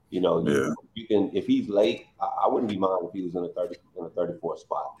 You can, if he's late, I wouldn't be mind if he was in the 34th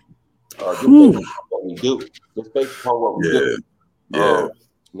spot. Just based upon what we do. Just based upon what we do.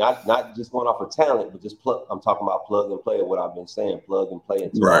 Not just going off of talent, but just I'm talking about plug and play. What I've been saying, plug and play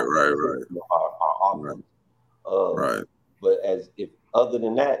into right. Our offense. Right. But if other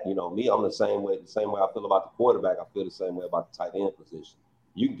than that, me, I'm the same way. The same way I feel about the quarterback, I feel the same way about the tight end position.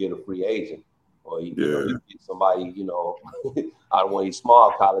 You can get a free agent, or you can get somebody, out of one of these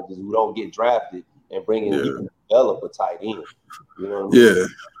small colleges who don't get drafted and bring in. You can develop a tight end. You know what I mean?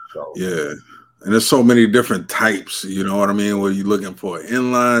 Yeah. And there's so many different types, you know what I mean? Were you looking for an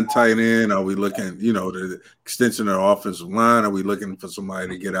inline tight end? Are we looking, the extension of the offensive line? Are we looking for somebody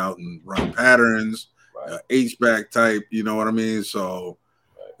to get out and run patterns? H-back type, you know what I mean? So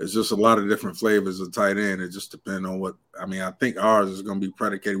it's just a lot of different flavors of tight end. It just depends on what. I mean, I think ours is going to be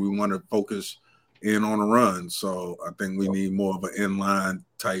predicated. We want to focus in on a run, so I think we need more of an inline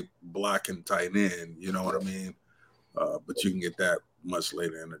type blocking tight end. You know what I mean? But you can get that much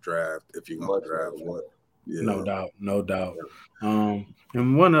later in the draft if you're going to draft one. Yeah. No doubt.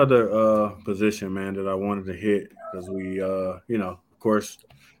 And one other position, man, that I wanted to hit because we, of course,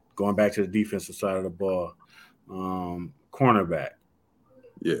 going back to the defensive side of the ball, cornerback.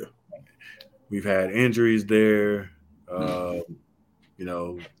 Yeah, we've had injuries there.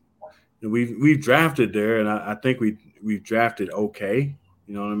 We've drafted there, and I think we've drafted okay.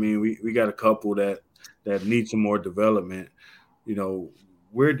 You know what I mean? We got a couple that need some more development. You know,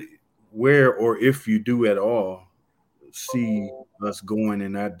 where or if you do at all see us going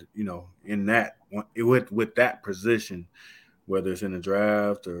in that, with that position, whether it's in the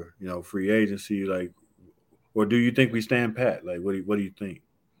draft or free agency, like, or do you think we stand pat? Like, what do you think?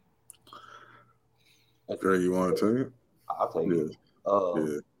 Greg, you want to take it? I'll take it.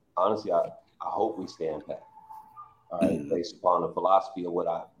 Honestly, I hope we stand pat. All right, based upon the philosophy of what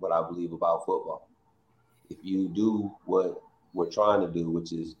I believe about football. If you do what we're trying to do,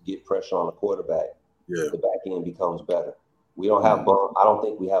 which is get pressure on the quarterback, the back end becomes better. We don't have bums. I don't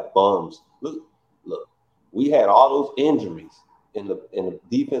think we have bums. Look, we had all those injuries in the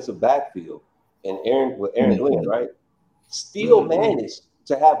defensive backfield, and Aaron Glenn, right, still managed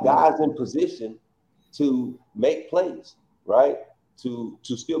to have guys in position to make plays, right? To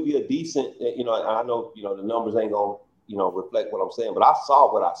still be a decent, I know, the numbers ain't gonna, reflect what I'm saying, but I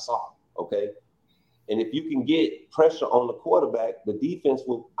saw what I saw, okay? And if you can get pressure on the quarterback, the defense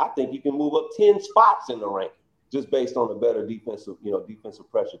I think you can move up 10 spots in the ranking just based on the better defensive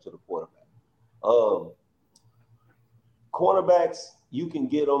pressure to the quarterback. Cornerbacks, you can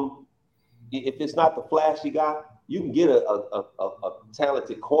get them, if it's not the flashy guy, you can get a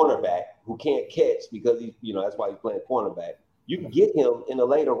talented cornerback who can't catch because that's why he's playing cornerback. You can get him in the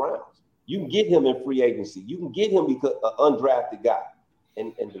later rounds. You can get him in free agency. You can get him because an undrafted guy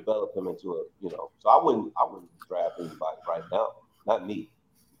and develop him into a, So I wouldn't draft anybody right now. Not me.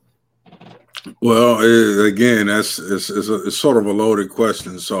 Well, again, it's sort of a loaded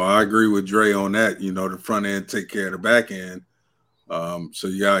question. So I agree with Dre on that. The front end take care of the back end. So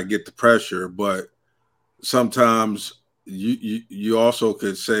you gotta get the pressure, but sometimes you also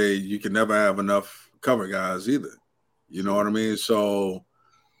could say you can never have enough cover guys either. You know what I mean? So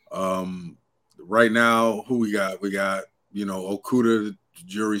right now, who we got? We got, Okuda, the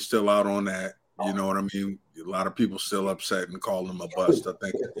jury's still out on that. You know what I mean? A lot of people still upset and call him a bust. I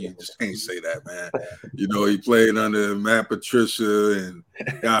think you just can't say that, man. He played under Matt Patricia and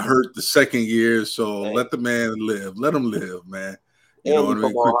got hurt the second year. So let the man live. Let him live, man. You know what I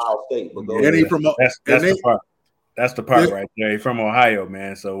mean? Ohio State, that's the part right there. He's from Ohio,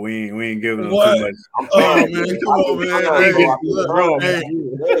 man. So we ain't giving him too much. Oh man, come on, man.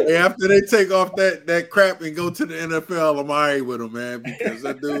 Hey, after they take off that crap and go to the NFL, I'm all right with him, man. Because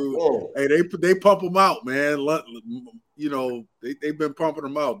that dude, hey, they pump him out, man. They've been pumping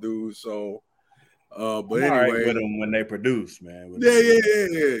him out, dude. So, but anyway, right with them when they produce, man. Yeah.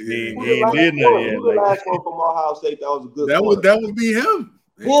 He ain't did nothing yet. The last one from Ohio State that was a good. That would be him.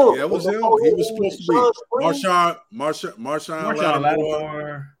 Yeah, that was him. He was supposed to be Marshawn Lattimore,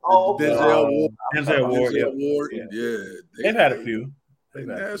 Denzel Ward. Yeah. They've had a few. They've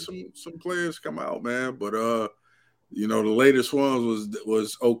had some players come out, man. But the latest ones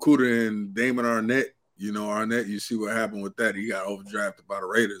was Okuda and Damon Arnett. Arnett, you see what happened with that. He got overdrafted by the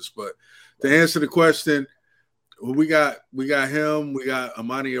Raiders. But to answer the question, we got him. We got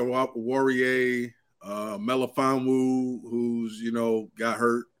Amani Warrior. Melifonwu, who's got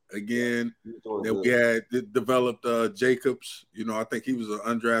hurt again. Then we had developed Jacobs. I think he was an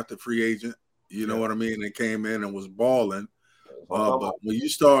undrafted free agent. You know what I mean? And came in and was balling. But when you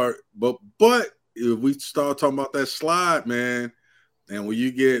start, but if we start talking about that slide, man, and when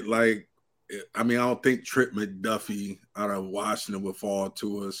you get I don't think Trent McDuffie out of Washington would fall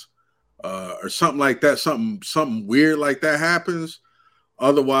to us, or something like that. Something weird like that happens.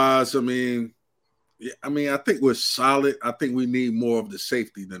 Otherwise, I think we're solid. I think we need more of the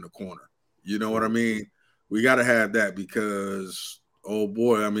safety than the corner. You know what I mean? We got to have that because, oh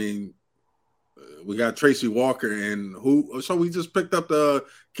boy, we got Tracy Walker so we just picked up the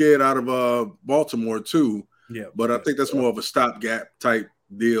kid out of Baltimore too. Yeah. But I think that's more of a stopgap type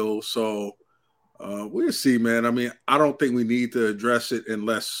deal. So we'll see, man. I don't think we need to address it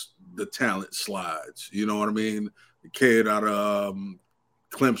unless the talent slides. You know what I mean? The kid out of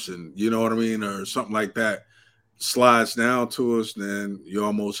Clemson, you know what I mean, or something like that, slides down to us, then you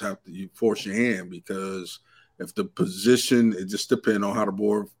almost have to force your hand because if the position, it just depends on how the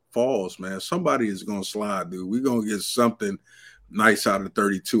board falls, man. Somebody is going to slide, dude. We're going to get something nice out of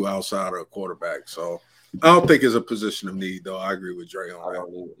 32 outside of a quarterback. So I don't think it's a position of need, though. I agree with Dre on that. I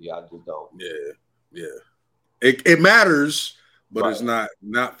don't either. Yeah, I just don't. Yeah. It matters, but Right. it's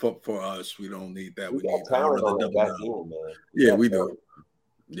not for us. We don't need that. We need got talent on that back end, man. Yeah, we do.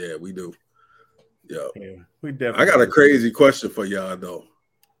 Yeah, we do. Yeah, we definitely. I got a crazy question for y'all, though.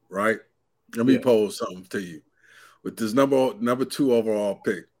 Right? Let me pose something to you. With this number 2 overall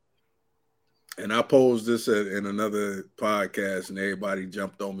pick, and I posed this in another podcast, and everybody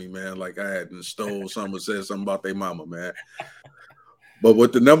jumped on me, man, like I hadn't stole something or said something about their mama, man. But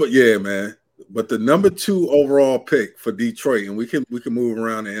with the number 2 overall pick for Detroit, and we can move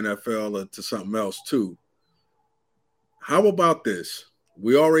around the NFL to something else too. How about this?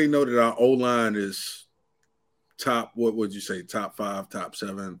 We already know that our O-line is top, what would you say, top 5, top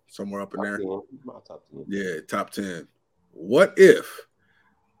 7, somewhere up in there? Top 10. Yeah, top 10. What if,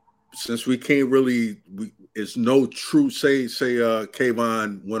 since we can't really, it's no true, say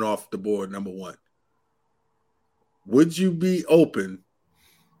Kayvon went off the board number 1. Would you be open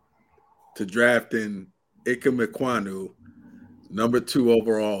to drafting Ikem Ekwonu number 2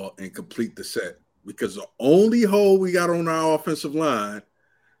 overall and complete the set? Because the only hole we got on our offensive line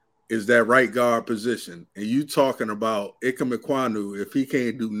is that right guard position. And you talking about Ikem Ekwonu, if he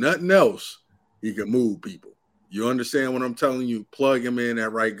can't do nothing else, he can move people. You understand what I'm telling you? Plug him in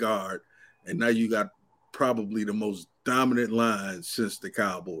at right guard, and now you got probably the most dominant line since the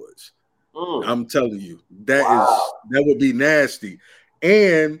Cowboys. I'm telling you, that would be nasty.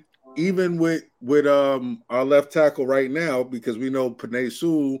 And even with our left tackle right now, because we know Penei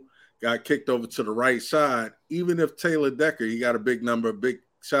Sewell got kicked over to the right side, even if Taylor Decker, he got a big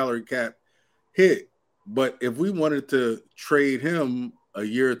salary cap hit. But if we wanted to trade him a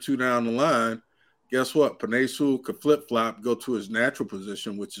year or 2 down the line, guess what? Penei Sewell could flip-flop, go to his natural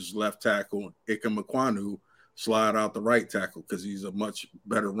position, which is left tackle. Ikem Ekwonu slide out the right tackle because he's a much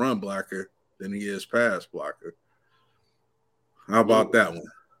better run blocker than he is pass blocker. How about that one?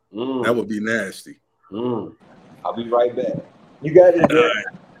 That would be nasty. I'll be right back. You got it, Jack.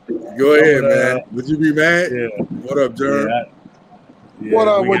 Go ahead, man. Would you be mad? Yeah. What up, Jerm? What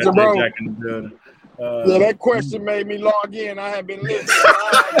up with you, bro? Jack in the building. Yeah, that question made me log in. I had been listening.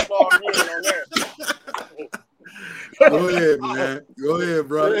 I had to log in on that. Go ahead, man. Go ahead,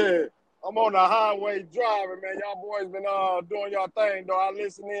 bro. Yeah, I'm on the highway driving, man. Y'all boys been doing y'all thing, though. I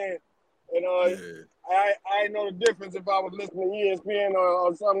listen in, and I know the difference if I was listening to ESPN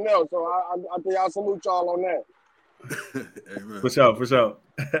or something else. So I think I salute y'all on that. Amen. For sure.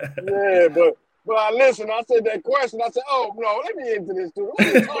 Yeah, but I listened. I said that question. I said, "Oh no, let me into this too. What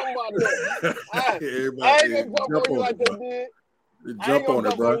are you talking about? That? I ain't gonna jump on you like they did. I ain't gonna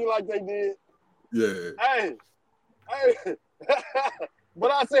jump on you like they did. Yeah. Hey.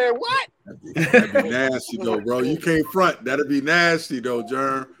 But I said, what? That'd be nasty though, bro. You can't front. That'd be nasty though,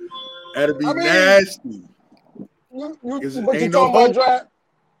 Jerm. That'd be nasty. But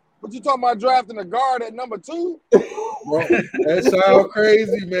you talking about drafting a guard at number 2? Bro, that sounds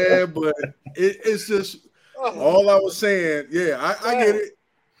crazy, man. But it's just all I was saying. Yeah, I get it.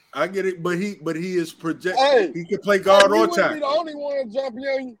 I get it. But he is projected. Hey, he can play guard or tackle. We wouldn't be the only one jumping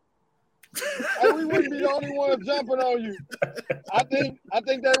on you. We wouldn't be the only one jumping on you. I think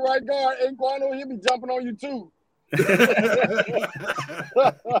that right guard, Ekwonu, he'll be jumping on you too.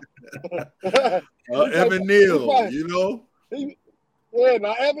 Evan Neal, you know. Yeah,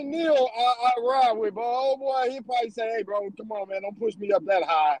 now Evan Neal, I ride with, but oh boy, he probably say, "Hey, bro, come on, man, don't push me up that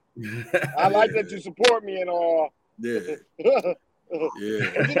high. I like that you support me and all." Yeah. Yeah. But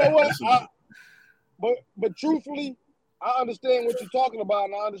you know what? But truthfully, I understand what you're talking about,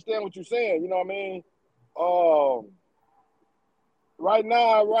 and I understand what you're saying. You know what I mean? Right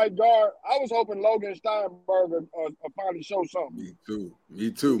now, right guard, I was hoping Logan Steinberg finally show something.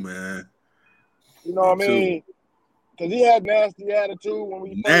 Me too, man. You know what I mean? Because he had nasty attitude when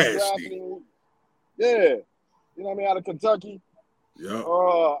we first drafted him. Yeah. You know what I mean? Out of Kentucky. Yeah.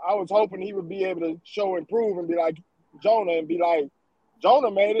 I was hoping he would be able to show improve and be like Jonah and be like, Jonah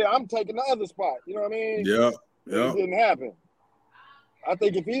made it, I'm taking the other spot. You know what I mean? Yeah. It didn't happen. I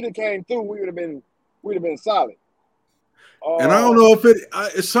think if he'd have came through, we'd have been solid. And I don't know if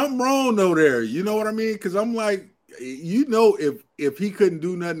it's something wrong though there. You know what I mean? Because I'm like, you know, if he couldn't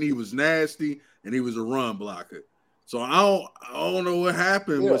do nothing, he was nasty and he was a run blocker. So I don't know what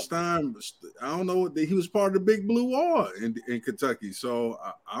happened with Stein. I don't know he was part of the Big Blue Wall in Kentucky. So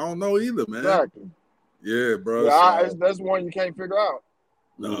I don't know either, man. Exactly. Yeah, bro. Yeah, that's one you can't figure out.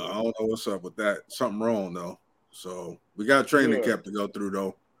 No, I don't know what's up with that. Something wrong though. So we got training camp to go through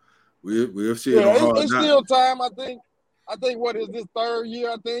though. We'll see it on Hard it's Knocks. still time. I think what is this third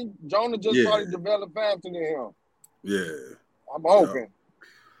year? I think Jonah just probably developed faster than him. Yeah, I'm hoping.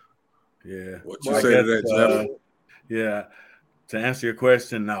 Yeah. What you say to that, Jeff? Yeah. To answer your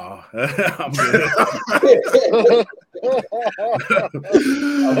question, no, I'm good.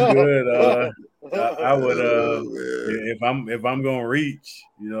 I'm good. I would if I'm gonna reach,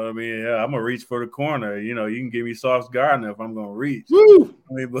 you know what I mean. Yeah, I'm gonna reach for the corner. You know, you can give me Sauce Gardner if I'm gonna reach. Woo!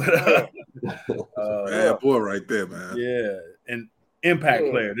 I mean, but bad boy right there, man. Yeah, and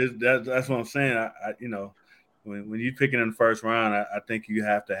impact player. That's what I'm saying. I you know, when you're picking in the first round, I think you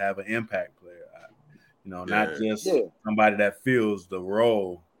have to have an impact player. Not just somebody that fills the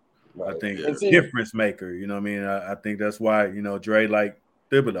role. Right. I think difference maker. You know what I mean? I think that's why Dre like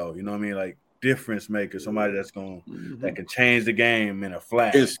Thibodeau. You know what I mean? Like difference maker, somebody that's that can change the game in a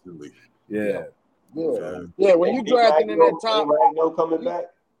flash instantly. Yeah. When you drafting in that top, Ragnar coming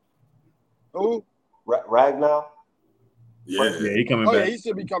back. Who? Ragnar. Yeah, he coming back. Yeah, he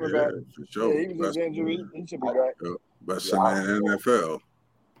should be coming back. For sure. Yeah, he was injured. He should be back. Best in the NFL.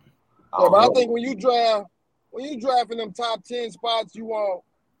 Yeah, but I think when you draft in them top 10 spots, you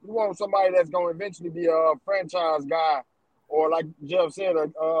want somebody that's going to eventually be a franchise guy, or like Jeff said, a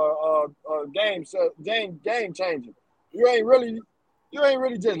game changer. You ain't really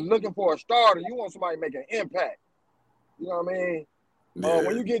just looking for a starter. You want somebody to make an impact. You know what I mean? Yeah.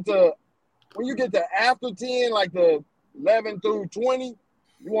 When you get to after 10, like the 11 through 20,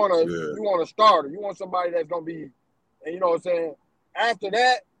 you want a starter. You want somebody that's going to be, and you know what I'm saying. After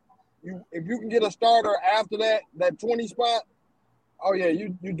that. If you can get a starter after that 20 spot, oh yeah,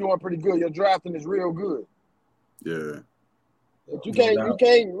 you're doing pretty good. Your drafting is real good. Yeah. But you can't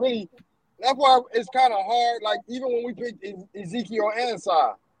really. That's why it's kind of hard. Like even when we picked Ezekiel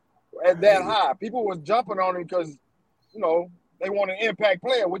Ansah at that high, people was jumping on him because they want an impact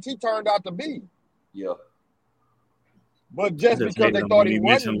player, which he turned out to be. Yeah. But just because they thought he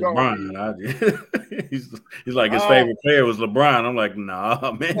wasn't going, he's like his favorite player was LeBron. I'm like,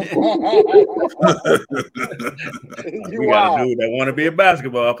 nah, man. We got a dude that want to be a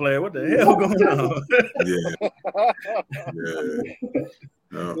basketball player. What the hell going on?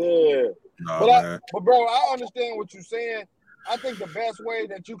 But bro, I understand what you're saying. I think the best way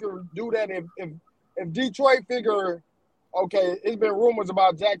that you can do that if Detroit figure, okay, it's been rumors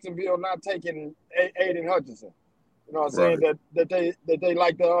about Jacksonville not taking Aiden Hutchinson. You know what I'm saying? That they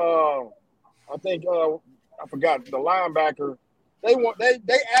like the I think I forgot the linebacker. They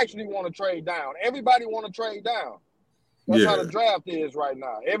actually want to trade down. Everybody want to trade down. That's how the draft is right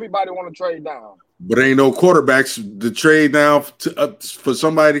now. Everybody want to trade down. But ain't no quarterbacks to trade down for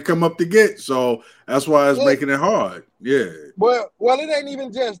somebody to come up to get. So that's why it's making it hard. Yeah. Well, it ain't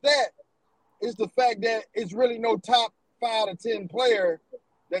even just that. It's the fact that it's really no top 5 to 10 player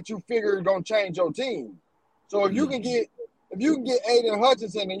that you figure is gonna change your team. So if you can get Aiden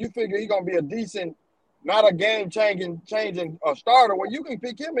Hutchinson and you figure he's gonna be a decent, not a game changing starter, well, you can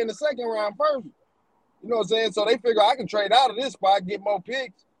pick him in the second round first. You know what I'm saying? So they figure I can trade out of this spot, get more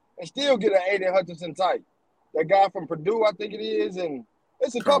picks, and still get an Aiden Hutchinson type. That guy from Purdue, I think it is, and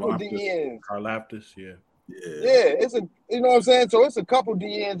it's a couple DNs. Karlaftis, yeah, it's a you know what I'm saying. So it's a couple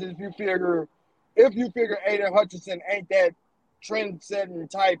DNs if you figure Aiden Hutchinson ain't that trend setting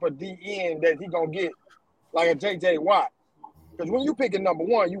type of DN that he gonna get. Like a J.J. Watt. Because when you pick a number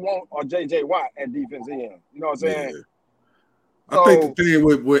one, you want a J.J. Watt at defense end. You know what I'm saying? Yeah. I think the thing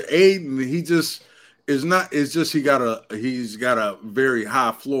with Aiden, he's got a very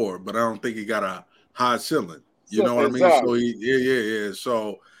high floor, but I don't think he got a high ceiling. You know what I mean? So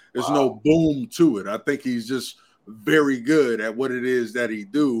So there's no boom to it. I think he's just very good at what it is that he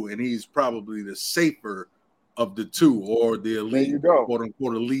do, and he's probably the safer of the two, or the elite, quote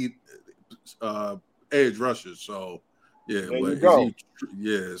unquote elite edge rushers. So so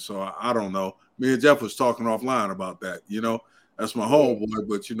I don't know. Me and Jeff was talking offline about that. That's my homeboy,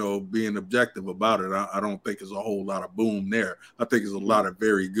 but being objective about it, I don't think there's a whole lot of boom there. I think it's a lot of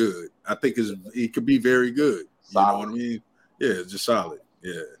very good. I think he could be very good. You know what I mean? Yeah, just solid.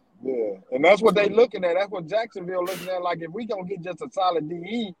 Yeah. Yeah, and that's what they looking at. That's what Jacksonville looking at. Like if we gonna get just a solid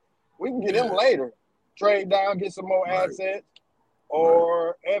DE, we can get him later. Trade down, get some more assets.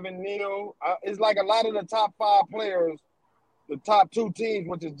 Or Evan Neal. It's like a lot of the top 5 players, the top 2 teams,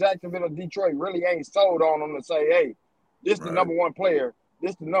 which is Jacksonville and Detroit, really ain't sold on them to say, hey, this the number 1 player,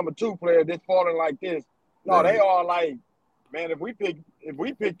 this the number 2 player, this falling like this. No, they all like, man, if we pick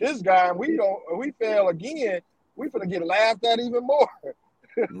this guy and we fail again, we finna get laughed at even more.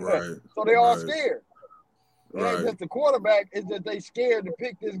 Right. So they all scared. It ain't just the quarterback, it's that they scared to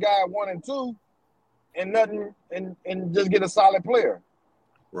pick this guy 1 and 2. And nothing, and just get a solid player.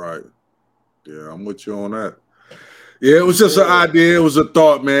 Right. Yeah, I'm with you on that. Yeah, it was just an idea. It was a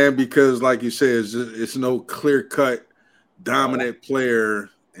thought, man, because like you said, it's no clear-cut dominant player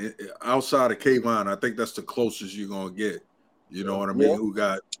outside of Kayvon. I think that's the closest you're going to get. You know what I mean? Who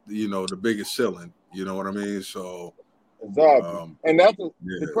got, the biggest ceiling. You know what I mean? So exactly. And that's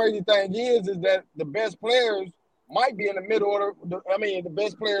the crazy thing is that the best players might be in the middle order. The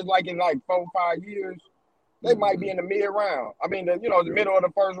best players like in like 4 or 5 years, they might be in the mid round. The middle of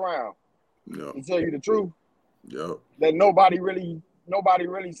the first round. Yeah. To tell you the truth. Yeah. That nobody really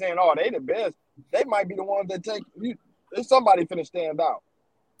saying, oh, they the best. They might be the ones that take you. There's somebody finna stand out.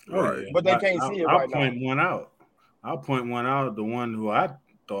 Right. But they can't see it right now. I'll point one out. The one who I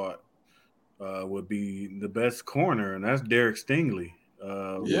thought would be the best corner, and that's Derek Stingley.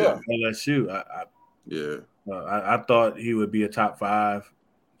 LSU. I thought he would be a top 5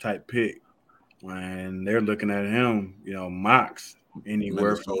 type pick, and they're looking at him. Mocks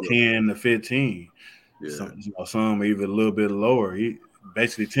anywhere from 10 to 15. Yeah. Some even a little bit lower. He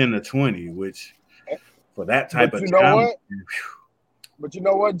basically 10 to 20, which for that type of talent. But you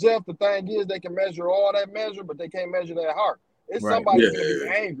know what, Jeff? The thing is, they can measure all that but they can't measure their heart. It's somebody finna be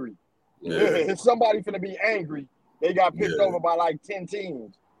angry. Yeah. It's somebody finna be angry. They got picked over by like 10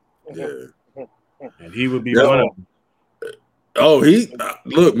 teams. Yeah. And he would be one of them. Oh,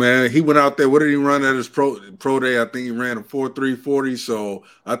 look, man, he went out there. What did he run at his pro day? I think he ran a 4.340. So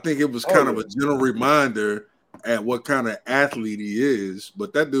I think it was kind of a general reminder at what kind of athlete he is.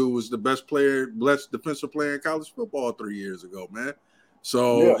 But that dude was the best defensive player in college football 3 years ago, man.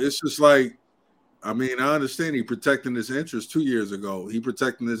 So it's just like, I understand he protecting his interests 2 years ago. He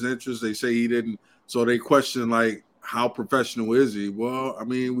protecting his interests. They say he didn't. So they question, like, how professional is he? Well,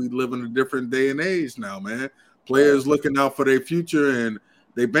 we live in a different day and age now, man. Players looking out for their future and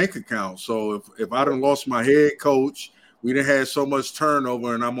their bank account. So if I done lost my head coach, we done had so much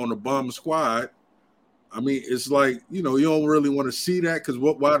turnover and I'm on a bum squad, it's like, you don't really want to see that because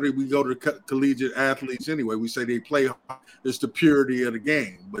why did we go to collegiate athletes anyway? We say they play hard. It's the purity of the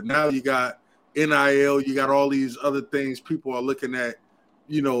game. But now you got NIL, you got all these other things people are looking at,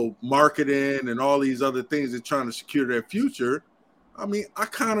 marketing and all these other things. They're trying to secure their future. I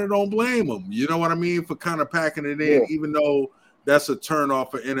kind of don't blame them. You know what I mean? For kind of packing it in, even though that's a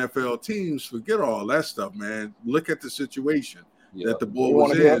turnoff for NFL teams. Forget all that stuff, man. Look at the situation that the boy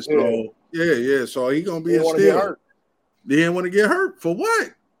was in. So he gonna be a steal. He didn't want to get hurt for what?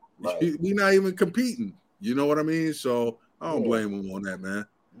 Right. We not even competing. You know what I mean? So I don't blame him on that, man.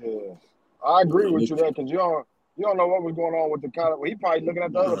 Yeah, I agree with you there because you don't know what was going on with the college. He probably looking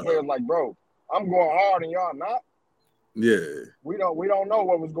at the other players like, bro, I'm going hard and y'all not. Yeah, we don't know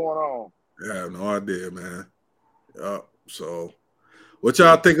what was going on. I have no idea, man. So, what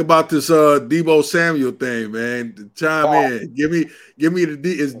y'all think about this Debo Samuel thing, man? Chime in. Give me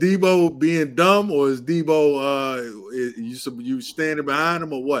is Debo being dumb or is Debo you standing behind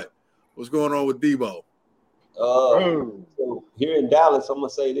him or what? What's going on with Debo? So here in Dallas, I'm gonna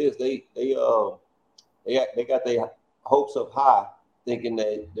say this: they got their hopes up high, thinking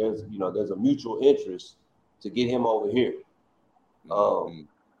that there's a mutual interest to get him over here.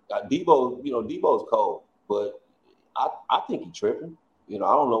 Debo's cold, but I think he's tripping. I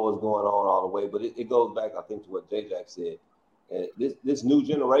don't know what's going on all the way, but it goes back, I think, to what J-Jack said. This new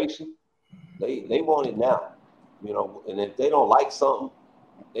generation, they want it now. And if they don't like something,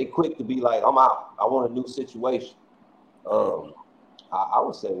 they quick to be like, I'm out. I want a new situation. I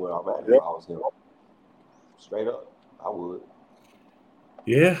would say where I'm at if I was him. Straight up, I would.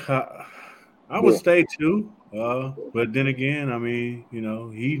 Yeah, I would stay too. But then again,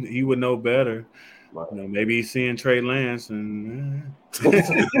 he would know better. Right. Maybe he's seeing Trey Lance and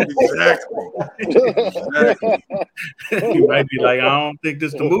exactly. He might be like, I don't think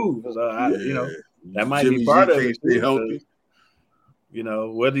this the move. So that might be part of it. Healthy.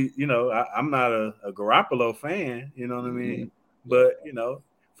 I'm not a Garoppolo fan, you know what I mean? But,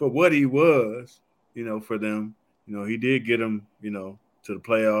 for what he was, for them, he did get them, to the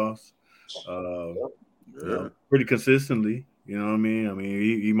playoffs, pretty consistently, you know what I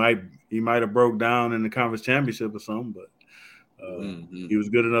mean? He might have broke down in the conference championship or something, but he was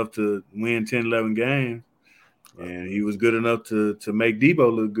good enough to win 10, 11 games, and he was good enough to make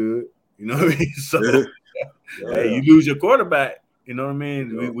Debo look good, you know what I mean? So, hey, you lose your quarterback. You know what I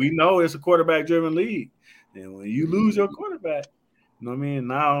mean? Yeah. We know it's a quarterback-driven league. And when you lose your quarterback, you know what I mean?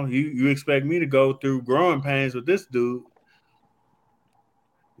 Now you expect me to go through growing pains with this dude.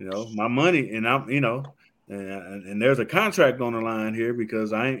 My money, and I'm, and there's a contract on the line here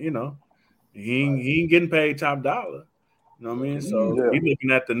because I ain't, he ain't getting paid top dollar. You know what I mean? So he's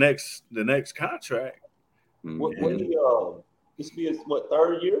looking at the next contract. This be his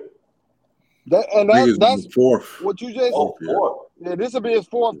third year? That's fourth. what you just. Fourth. Yeah, this will be his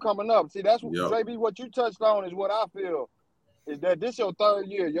fourth coming up. See, that's what JB. What you touched on is what I feel is that this your third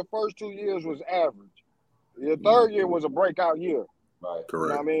year. Your first 2 years was average. Your third year was a breakout year. Right. Correct. You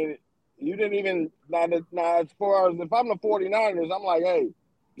know what I mean, you didn't even now. As far as if I'm the 49ers, I'm like, hey,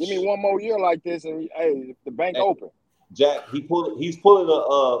 give me one more year like this, and hey, the bank open. Jack, he's pulling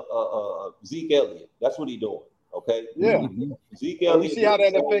a Zeke Elliott. That's what he's doing. Okay. Yeah. Zeke Elliott. You see how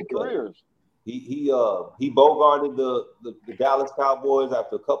that affects careers. He bogarted the Dallas Cowboys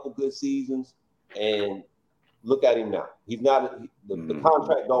after a couple good seasons, and look at him now. He's not the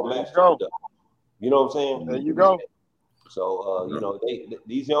contract don't match. You know what I'm saying? There you go. So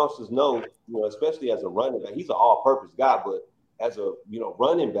these youngsters know, especially as a running back, he's an all-purpose guy, but as a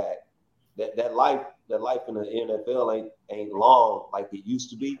running back, that life in the NFL ain't long like it used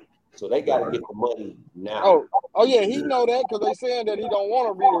to be. So they got to get the money now. Oh yeah, he know that because they saying that he don't want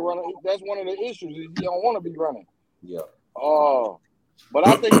to be the runner. That's one of the issues. Is he don't want to be running. Yeah. But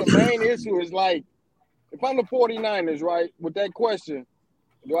I think the main issue is like, if I'm the 49ers, right, with that question,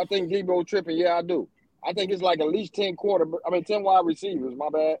 do I think Debo tripping? Yeah, I do. I think it's like at least 10 wide receivers, my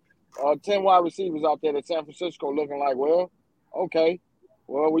bad. 10 wide receivers out there at San Francisco looking like, well, okay.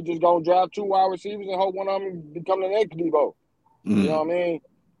 Well, we just going to draft 2 wide receivers and hope one of them become the next Debo. You know what I mean?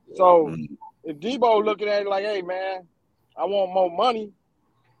 So if Debo looking at it like, hey, man, I want more money,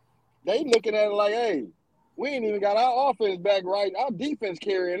 they looking at it like, hey, we ain't even got our offense back right. Our defense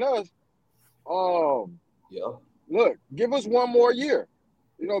carrying us. Look, give us one more year.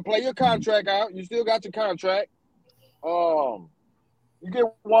 Play your contract out. You still got your contract. You get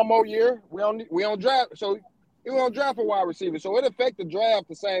one more year. We don't draft. So we don't draft a wide receiver. So it affects the draft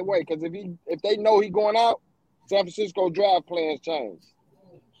the same way. Because if they know he going out, San Francisco draft plans change.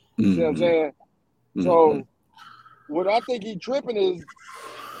 You see what I'm saying? So what I think he tripping is,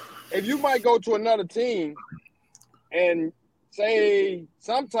 if you might go to another team and say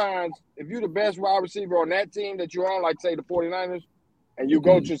sometimes if you're the best wide receiver on that team that you're on, like say the 49ers, and you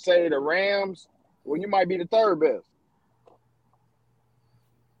go to, say, the Rams, well, you might be the third best.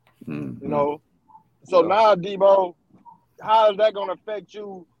 So now, Debo, how is that going to affect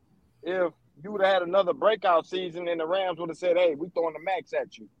you if you would have had another breakout season and the Rams would have said, hey, we throwing the max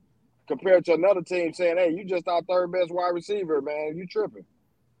at you, compared to another team saying, hey, you just our third best wide receiver, man. You tripping.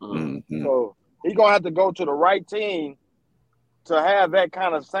 So he's going to have to go to the right team to have that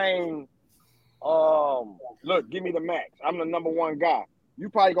kind of same look, give me the max. I'm the number one guy. You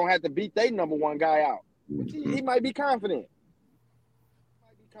probably gonna have to beat their number one guy out. He might be confident.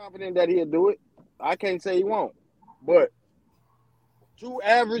 That he'll do it. I can't say he won't. But 2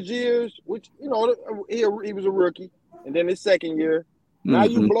 average years, which he was a rookie, and then his second year. Now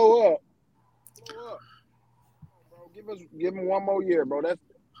you blow up. Bro, give him one more year, bro.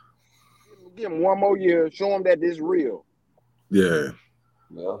 Give him one more year. Show him that this is real. Yeah.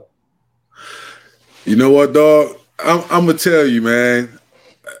 You know what, dog? I'm gonna tell you, man.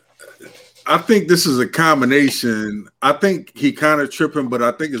 I think this is a combination. I think he kind of tripping, but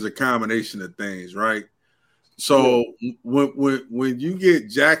I think it's a combination of things, right? So when you get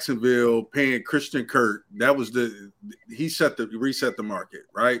Jacksonville paying Christian Kirk, that was reset the market,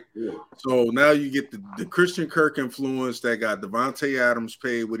 right? Yeah. So now you get the Christian Kirk influence that got Devontae Adams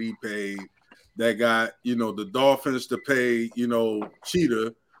paid what he paid, that got the Dolphins to pay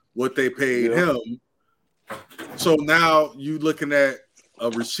Cheetah what they paid him. So now you looking at a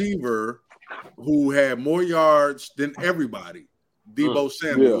receiver who had more yards than everybody. Debo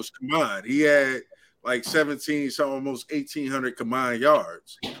Samuel's combined. He had like 17, so almost 1,800 combined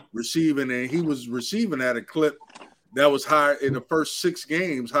yards receiving, and he was receiving at a clip that was higher in the first 6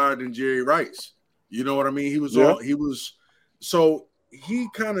 games, higher than Jerry Rice. You know what I mean? So he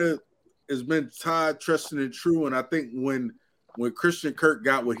kind of has been tied, trusted, and true. And I think when Christian Kirk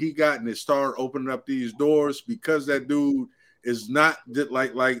got what he got and it started opening up these doors, because that dude is not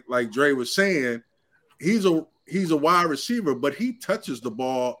like Dre was saying, he's a wide receiver, but he touches the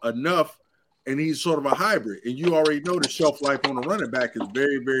ball enough, and he's sort of a hybrid. And you already know the shelf life on a running back is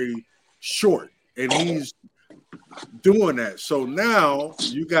very, very short, and he's doing that. So now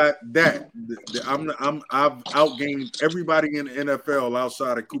you got that. I've outgained everybody in the NFL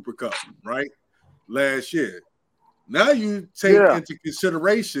outside of Cooper Kupp, right? Last year. Now you take into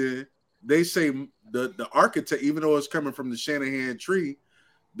consideration, they say the architect, even though it's coming from the Shanahan tree,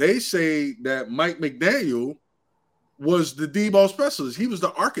 they say that Mike McDaniel was the Debo specialist. He was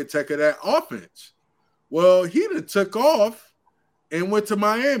the architect of that offense. Well, he done took off and went to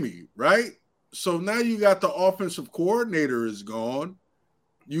Miami, right? So now you got the offensive coordinator is gone.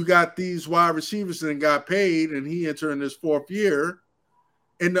 You got these wide receivers that got paid, and he entering his 4th year.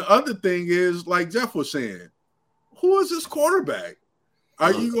 And the other thing is, like Jeff was saying, who is this quarterback?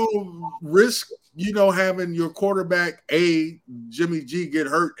 Are you going to risk, having your quarterback, Jimmy G, get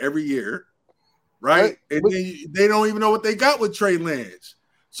hurt every year, right? And then they don't even know what they got with Trey Lance.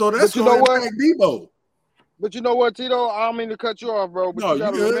 So that's going to impact Debo. But you know what, Tito? I don't mean to cut you off, bro, but you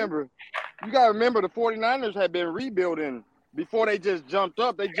got to remember the 49ers had been rebuilding before they just jumped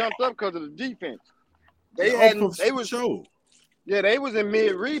up. They jumped up because of the defense. They was in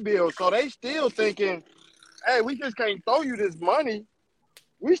mid-rebuild, so they still thinking, hey, we just can't throw you this money.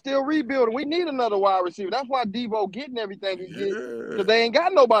 We still rebuilding. We need another wide receiver. That's why Debo getting everything he get, because they ain't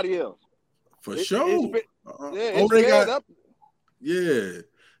got nobody else. Sure.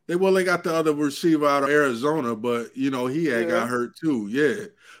 They got the other receiver out of Arizona, but he had got hurt too. Yeah.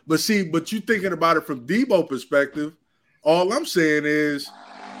 But you thinking about it from Debo perspective, all I'm saying is,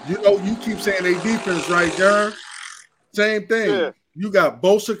 you keep saying they defense right there. Same thing. Yeah. You got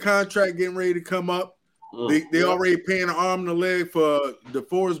Bosa contract getting ready to come up. They already paying an arm and a leg for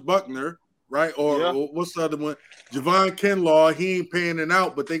DeForest Buckner, right? Or what's the other one? Javon Kinlaw, he ain't paying it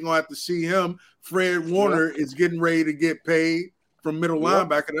out, but they're going to have to see him. Fred Warner is getting ready to get paid from middle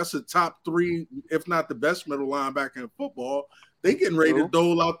linebacker. That's a top 3, if not the best middle linebacker in football. They getting ready to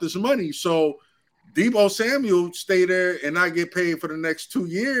dole out this money. So Debo Samuel stay there and not get paid for the next 2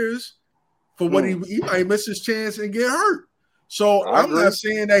 years for what he might miss his chance and get hurt. So I'm not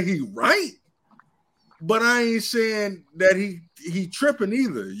saying that he right, but I ain't saying that he tripping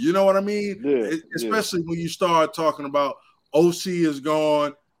either. You know what I mean? Yeah, especially when you start talking about OC is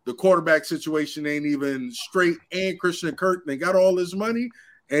gone, the quarterback situation ain't even straight, and Christian Kirk, they got all his money,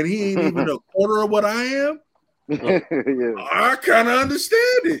 and he ain't even a quarter of what I am. I kind of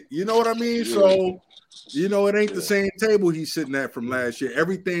understand it. You know what I mean? Yeah. So, it ain't the same table he's sitting at from last year.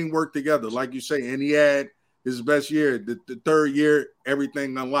 Everything worked together, like you say, and he had his best year. The third year,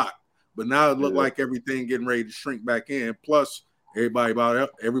 everything unlocked. But now it looked like everything getting ready to shrink back in. Plus,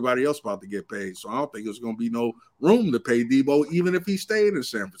 everybody else about to get paid. So I don't think there's going to be no room to pay Debo, even if he stayed in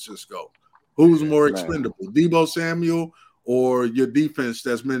San Francisco. Who's more expendable, Debo Samuel or your defense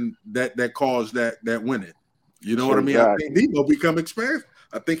that's been that caused that winning? You know what I mean? I think Debo become expand.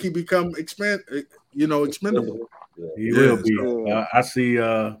 I think he become expendable. He will be. I see.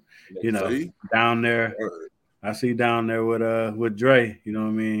 Down there. I see down there with Dre. You know what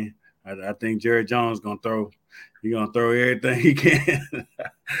I mean? I think Jerry Jones gonna throw everything he can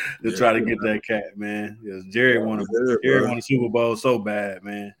to try to get that cat, man. Because Jerry won a Super Bowl so bad,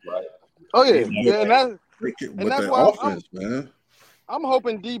 man. Right. Oh yeah, and that's why offense, man. I'm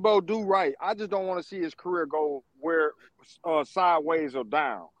hoping Debo do right. I just don't want to see his career go where sideways or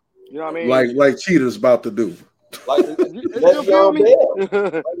down. You know what I mean? Like Cheetah's about to do. Like Le'Veon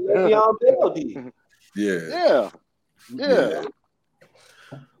Bell. Le'Veon Bell did. Yeah.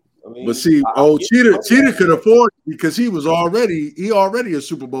 I mean, but see, Cheetah could afford it because he already a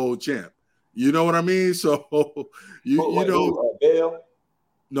Super Bowl champ. You know what I mean? So Bell?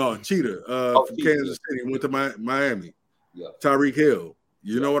 No, Cheetah from Kansas City went to Miami. Yeah. Tyreek Hill.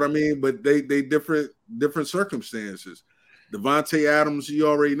 You know what I mean? But they different circumstances. Devontae Adams, you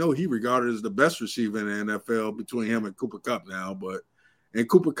already know he regarded as the best receiver in the NFL between him and Cooper Kupp now, and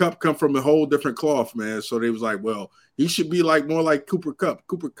Cooper Kupp come from a whole different cloth, man. So they was like, well, he should be more like Cooper Kupp.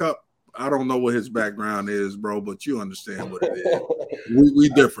 Cooper Kupp, I don't know what his background is, bro, but you understand what it is. we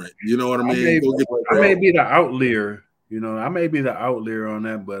different. You know what I mean? I may be the outlier. I may be the outlier on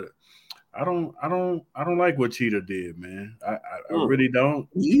that, but I don't like what Cheetah did, man. I really don't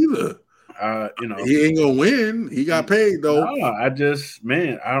either. He ain't gonna win. He got paid though. No, I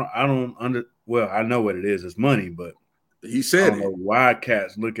don't well, I know what it is. It's money, but he said I don't know why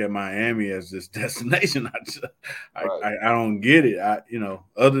cats look at Miami as this destination. I don't get it.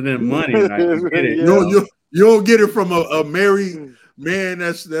 Other than money, I get it. You don't get it from a married man.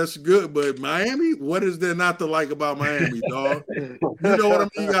 That's good. But Miami, what is there not to like about Miami, dog? You know what I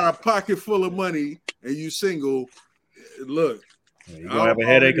mean? You got a pocket full of money and you single. Look. You're gonna have a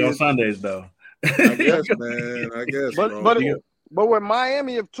headache on Sundays, though. I guess, man. But with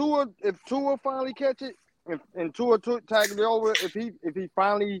Miami, if Tua finally catch it, and Tua tag it over, if he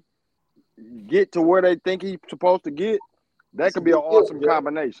finally get to where they think he's supposed to get, that could be an awesome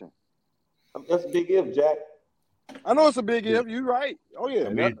combination. That's a big if, Jack. I know it's a big if. You're right. Oh yeah,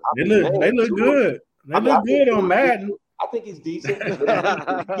 they look good. They look good on Madden. I think he's decent.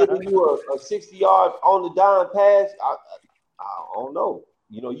 Giving you a 60-yard on the dime pass. I don't know.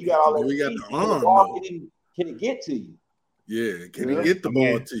 You got all that. We got the arm. Can it get to you? Yeah, can he get the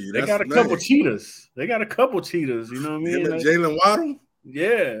ball to you? They got a couple cheetahs. You know what I mean? Jalen Waddle?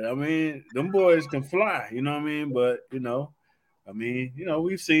 Yeah, I mean, them boys can fly, you know what I mean? But, I mean,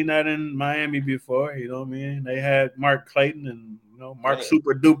 we've seen that in Miami before. You know what I mean? They had Mark Clayton and Mark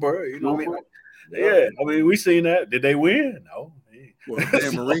Super Duper. You know what I mean? Yeah, I mean, we seen that. Did they win? No. Well,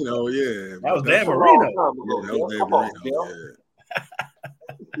 Dan Marino, yeah. That was Dan Marino. Yeah, that was Dan Marino, yeah.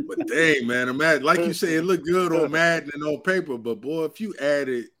 But dang, man, imagine, like you say, it looked good on Madden and on paper, but boy, if you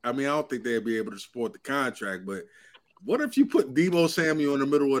added, I mean, I don't think they'd be able to support the contract, but what if you put Debo Samuel in the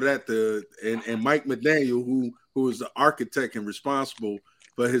middle of that and Mike McDaniel, who is the architect and responsible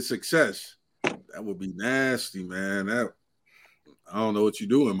for his success? That would be nasty, man. I don't know what you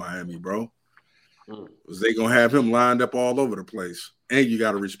do in Miami, bro. Because they gonna have him lined up all over the place, and you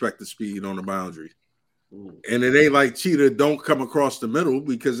got to respect the speed on the boundary. And it ain't like Cheetah don't come across the middle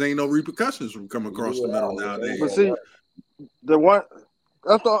because there ain't no repercussions from coming across the middle nowadays. But see,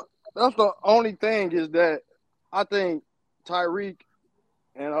 that's the only thing is that I think Tyreek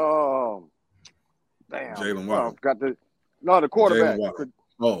and Jalen Waddle the quarterback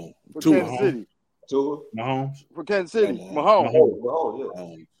for Kansas City. Mahomes. For Kansas City.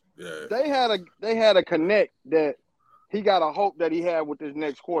 Mahomes. Yeah. They had a connect that he got a hope that he had with this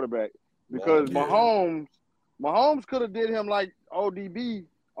next quarterback. Because Mahomes could have did him like OBJ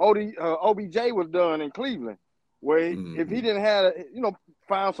was done in Cleveland, where if he didn't have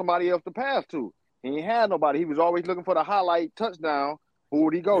found somebody else to pass to, he ain't had nobody. He was always looking for the highlight touchdown. Who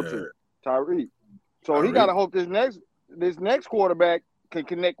would he go to? Tyreek. So he got to hope this next quarterback can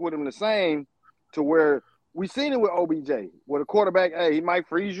connect with him the same to where we seen it with OBJ, where the quarterback, he might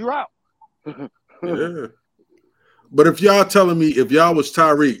freeze you out. Yeah. But if y'all telling me if y'all was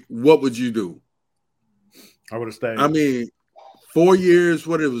Tyreek, what would you do? I would have stayed. I mean, 4 years,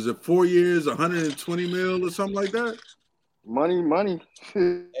 what it was, 4 years, 120 mil or something like that? Money.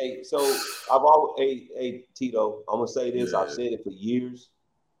 Hey, so I've always, Tito, I'm gonna say this. I've said it for years.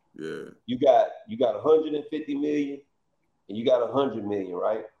 Yeah. You got 150 million and you got 100 million,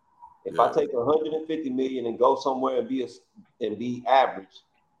 right? If I take 150 million and go somewhere and be average,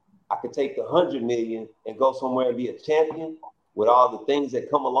 I could take the 100 million and go somewhere and be a champion with all the things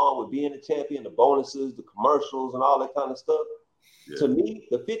that come along with being a champion, the bonuses, the commercials, and all that kind of stuff. Yeah. To me,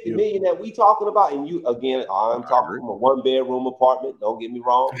 the 50 million that we talking about, and you again, I'm talking from a 1-bedroom apartment. Don't get me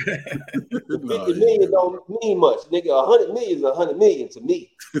wrong. The 50 million don't mean much, nigga. 100 million is 100 million to me.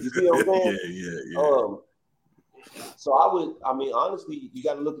 You see what I'm saying? Yeah. So honestly, you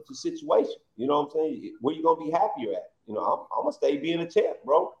got to look at your situation. You know what I'm saying? Where you gonna be happier at? I'm gonna stay being a champ,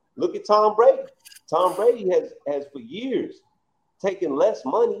 bro. Look at Tom Brady. Tom Brady has for years taken less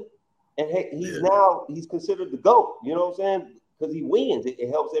money, and he's considered the GOAT. You know what I'm saying? Because he wins. It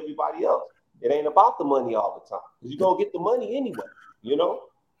helps everybody else. It ain't about the money all the time. Because you're going to get the money anyway.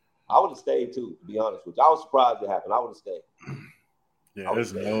 I would have stayed too, to be honest with you. I was surprised it happened. I would have stayed. Yeah,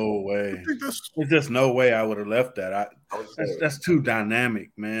 there's no way. There's just no way I would have left that. That's too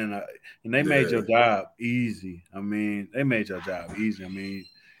dynamic, man. And they made your job easy. I mean, they made your job easy. I mean,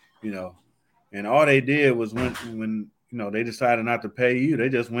 and all they did was when they decided not to pay you, they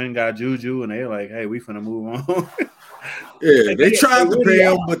just went and got Juju, and they were like, hey, we finna move on. Yeah, they tried to pay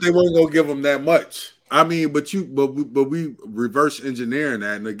him, but they weren't gonna give him that much. I mean, but we reverse engineering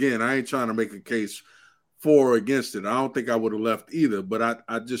that. And again, I ain't trying to make a case for or against it. I don't think I would have left either, but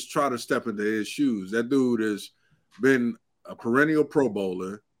I just try to step into his shoes. That dude has been a perennial Pro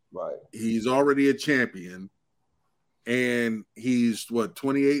Bowler. Right. He's already a champion. And he's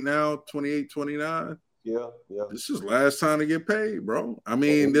 28 now, 28, 29? Yeah. This is last time to get paid, bro. I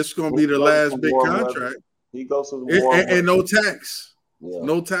mean, this is gonna be the last big contract. He goes to and no tax. Yeah.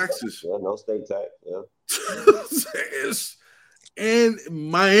 No taxes. Yeah, no state tax. Yeah. And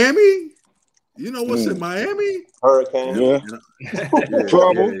Miami, you know what's in Miami? Hurricane. Yeah.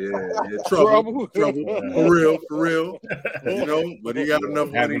 Trouble. Yeah. Trouble. For real. But he got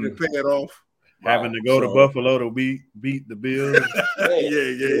enough money to pay it off. Having to go to Buffalo to beat the Bills. In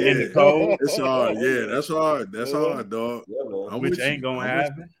the cold. It's hard. Yeah, that's hard. That's hard, dog. Yeah, which ain't gonna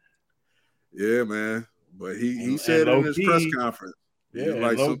happen. Yeah, man. But he said in his press conference,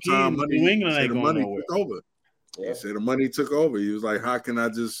 like sometime New England ain't going nowhere. Took over. Yeah. He said the money took over. He was like, how can I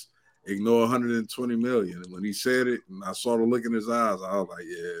just ignore 120 million? And when he said it, and I saw the look in his eyes, I was like,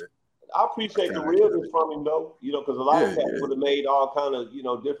 yeah. I appreciate the realness from him though, because a lot of cats would have made all kind of,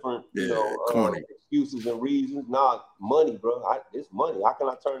 different, excuses and reasons. Nah, money, bro. It's money. How can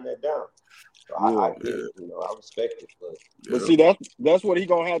I turn that down? So I get it. I respect it. But see, that's what he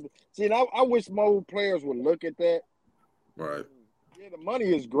gonna have to see. And I wish more players would look at that. Right. Yeah, the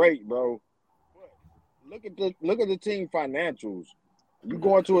money is great, bro. But look at the team financials. You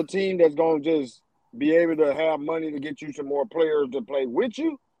going to a team that's gonna just be able to have money to get you some more players to play with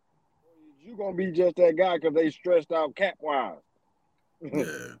you. You're going to be just that guy because they stressed out cap-wise.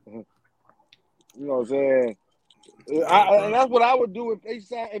 You know what I'm saying? And that's what I would do if they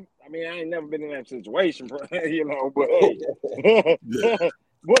signed. I mean, I ain't never been in that situation, bro, you know. But hey,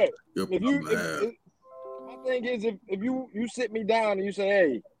 but if my thing is, if you sit me down and you say,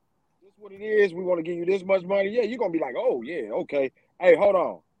 hey, this is what it is, we want to give you this much money, yeah, you're gonna be like, oh yeah, okay. Hey, hold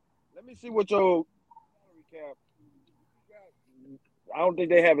on, let me see what your salary cap. I don't think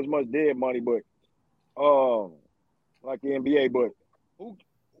they have as much dead money, but like the NBA. But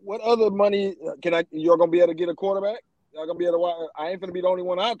what other money can I? You're gonna be able to get a quarterback? Y'all gonna be able to? I ain't gonna be the only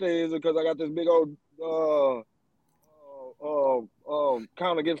one out there, is it? Because I got this big old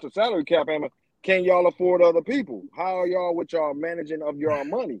count against the salary cap hammer. Can y'all afford other people? How are y'all with y'all managing of your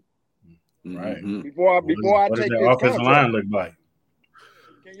money? Right. Before I what take does this that offensive contract, line look like?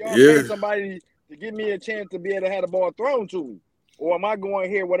 can y'all pay somebody to give me a chance to be able to have the ball thrown to me? Or am I going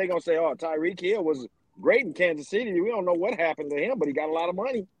here where they gonna say, oh, Tyreek Hill was great in Kansas City. We don't know what happened to him, but he got a lot of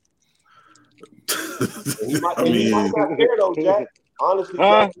money. He might not care though, Jack. Honestly,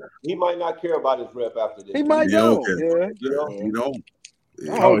 Jack, he might not care about his rep after this. He might don't. Yeah. You know.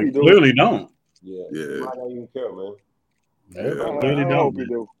 I hope he do. Clearly don't. Yeah. He might not even care, man. Clearly I don't. hope he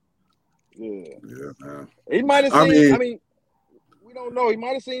do. Yeah, man. He might have seen. I mean, we don't know. He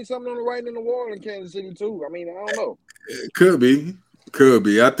might have seen something on the writing in the wall in Kansas City too. I mean, I don't know. It could be.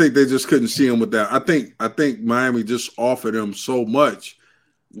 I think they just couldn't see him with that. I think Miami just offered him so much.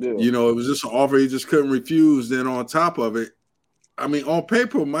 Yeah. You know, it was just an offer he just couldn't refuse. Then on top of it, I mean, on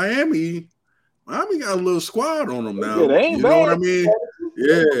paper, Miami got a little squad on them now. Yeah, they ain't you bad. Know what I mean?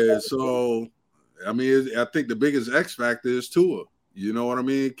 Yeah. So, I mean, I think the biggest X factor is Tua. You know what I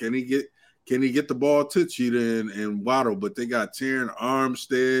mean? Can he get the ball to Cheetah and Waddle? But they got Terran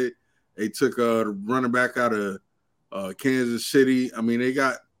Armstead. They took a running back out of Kansas City. I mean, they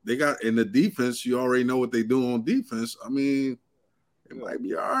got in the defense. You already know what they do on defense. I mean, it might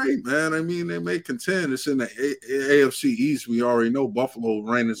be all right, man. I mean, they may contend. It's in the AFC East. We already know Buffalo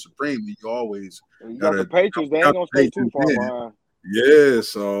reigning supreme. You always got the Patriots. They ain't gonna stay too far behind. Yeah,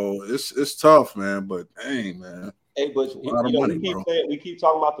 so it's tough, man. But dang, man. Hey, but we keep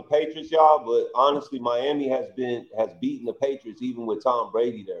talking about the Patriots, y'all. But honestly, Miami has beaten the Patriots even with Tom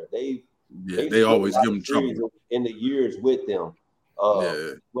Brady there. They always give them trouble in the years with them.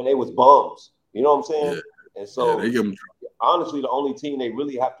 When they was bums, you know what I'm saying? Yeah. And so they give them trouble. Honestly, the only team they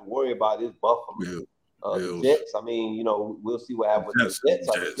really have to worry about is Buffalo. The Jets. I mean, you know, we'll see what happens with the Jets.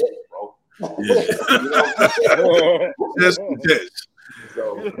 The Jets, bro. Just the Jets.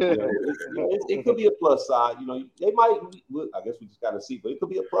 So it could be a plus side. You know, they might. I guess we just got to see, but it could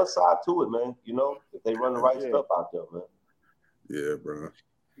be a plus side to it, man. You know, if they run the right stuff out there, man. Yeah, bro.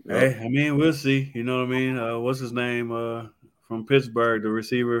 Hey, I mean, we'll see. You know what I mean? What's his name from Pittsburgh? The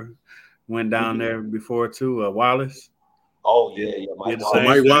receiver went down there before too. Wallace. Oh yeah, Mike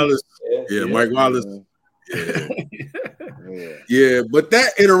Wallace. Yeah, Mike Wallace. Yeah, but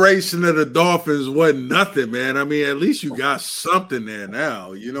that iteration of the Dolphins wasn't nothing, man. I mean, at least you got something there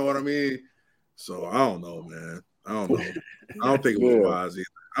now. You know what I mean? So I don't know, man. I don't know. I don't think it was wise either.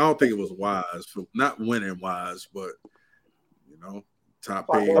 I don't think it was wise for not winning wise, but you know, top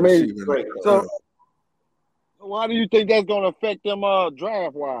paid receiver. So why do you think that's going to affect them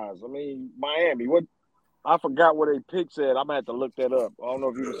draft wise? I mean, Miami. What? I forgot what they pick said. I'm gonna have to look that up. I don't know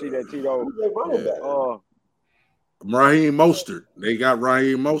if you can see that, Tito. Raheem Mostert. They got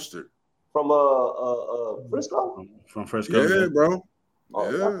Raheem Mostert from Frisco. From Frisco, yeah, bro.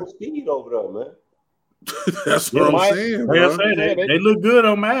 That's speed over there, man. That's what I'm saying, bro. They look good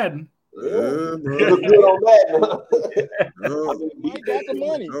on Madden. Yeah, bro. They look good on Madden. I mean, he got the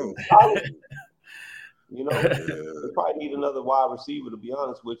money. You know, they probably need another wide receiver, to be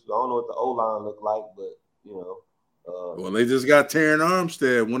honest with you. I don't know what the O-line look like, but you know. Well, they just got Terran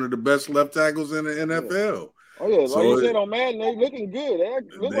Armstead, one of the best left tackles in the NFL. Oh yeah, like you said on Madden, they looking good.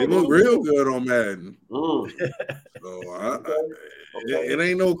 They look real good on Madden. So it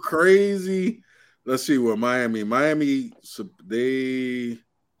ain't no crazy. Let's see what Miami,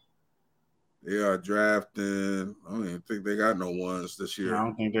 they are drafting. I don't even think they got no ones this year. I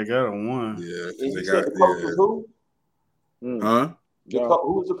don't think they got a one. Yeah, they got who? Huh?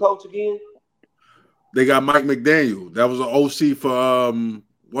 Who was the coach again? They got Mike McDaniel. That was an OC for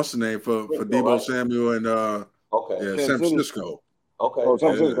what's the name for Deebo Samuel and San Francisco. Okay. Oh,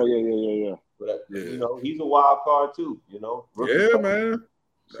 San Francisco. Yeah. But, you know, he's a wild card too. You know. Yeah, man.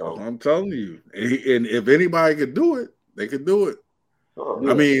 So I'm telling you, and if anybody could do it, they could do it.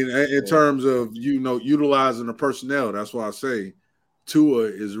 I mean, in terms of utilizing the personnel, that's why I say Tua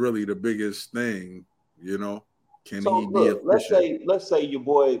is really the biggest thing. You know, can he be efficient? Let's say your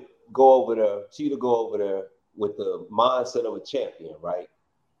boy go over there, Cheetah go over there, with the mindset of a champion, right?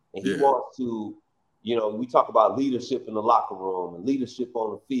 And he Yeah. wants to, you know, we talk about leadership in the locker room and leadership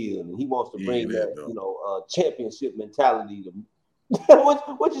on the field, and he wants to bring that, you know, championship mentality to.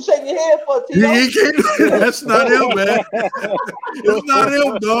 what you shaking your head for, Tito? That's not him, man. It's not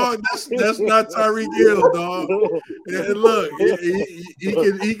him, dog. That's not Tyreek Hill, dog. And look,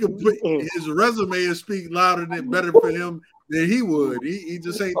 he can put his resume and speak louder than better for him than he would. He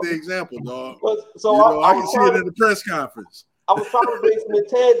just ain't the example, dog. So you know, I can see it in the press conference. I was trying to bring some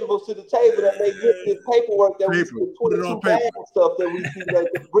intangibles to the table that may get this paperwork that we see, 22 bad stuff that we see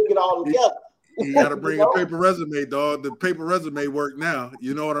that bring it all together. You got to bring a paper resume, dog. The paper resume work now.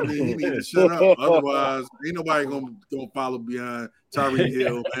 You know what I mean? He need to shut up. Otherwise, ain't nobody gonna follow behind Tyreek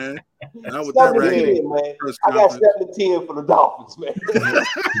Hill, man. Not with that racket, man. I got 7-10 for the Dolphins, man.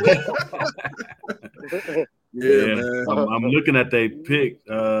 Yeah, man. I'm looking at they pick.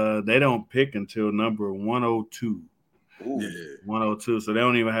 They don't pick until number 102. Yeah, 102. So they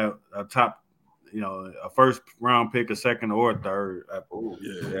don't even have a top, you know, a first round pick, a second or a third.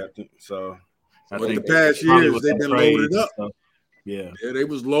 Yeah. So. But the past years they've been loaded up. Yeah, they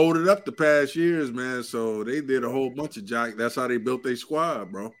was loaded up the past years, man. So they did a whole bunch of jack. That's how they built their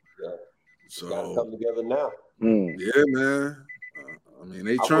squad, bro. Yeah. So gotta come together now. Yeah, man. I mean,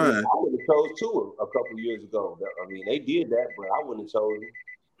 they trying. I would have chose Tua a couple years ago. I mean, they did that, but I wouldn't have chosen.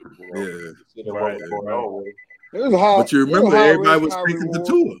 You know, yeah, right. But you remember, everybody was taking the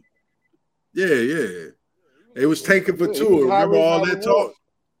Tua. Yeah. They was taking for Tua. Remember all that talk?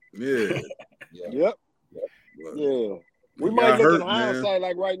 Yeah. Yep. Yeah. We might look in hindsight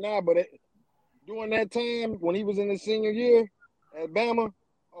like right now, but during that time when he was in his senior year at Bama,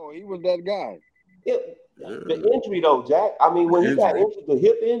 he was that guy. The injury though, Jack. I mean, when he got injured, the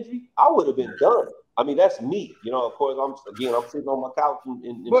hip injury, I would have been done. I mean, that's me. You know, of course, I'm sitting on my couch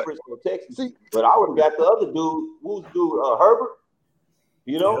in Frisco, Texas. But I would have got the other dude. Who's the dude? Herbert.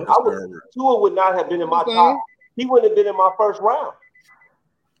 You know, Tua would not have been in my top. He wouldn't have been in my first round.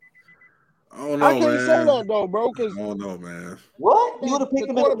 I don't know, I can't say that though, bro. Because I don't know, man. What? You would have picked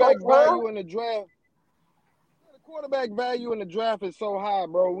him in the first value in the draft. The quarterback value in the draft is so high,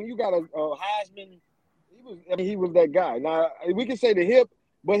 bro. When you got a Heisman, he was that guy. Now we can say the hip,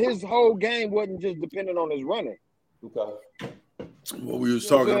 but his whole game wasn't just dependent on his running. Okay. What we was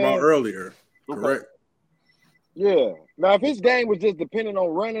talking about earlier, correct? Yeah. Now, if his game was just dependent on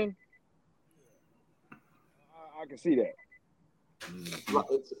running, I can see that.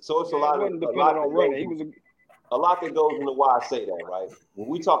 So it's a lot that goes into why I say that, right? When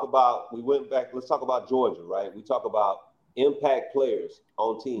we talk about, let's talk about Georgia, right? We talk about impact players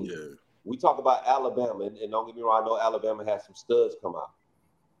on teams. Yeah. We talk about Alabama, and don't get me wrong, I know Alabama has some studs come out.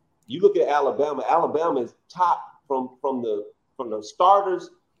 You look at Alabama is top from the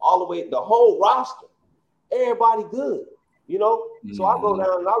starters all the way, the whole roster. Everybody good, you know? So I go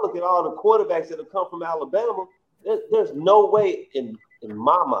down and I look at all the quarterbacks that have come from Alabama. There's no way in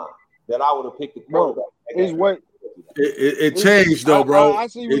my mind that I would have picked the quarterback. It changed though, bro.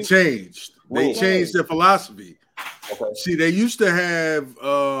 It changed. They changed their philosophy. Okay. See, they used to have,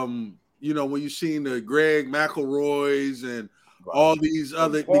 you know, when you seen the Greg McElroys and all these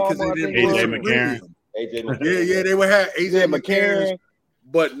other, because they didn't AJ McCarron. Yeah, they would have AJ McCarron.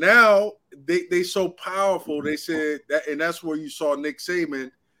 But now they so powerful. They said that, and that's where you saw Nick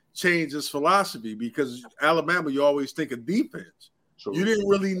Saban change his philosophy, because Alabama, you always think of defense. True. You didn't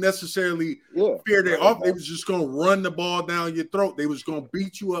really necessarily fear their off. They was just going to run the ball down your throat. They was going to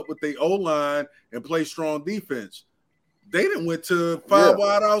beat you up with their O-line and play strong defense. They didn't went to 5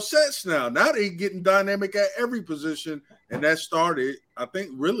 wide out sets now. Now they getting dynamic at every position, and that started, I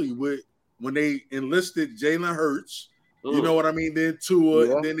think, really with when they enlisted Jalen Hurts. You know what I mean? Then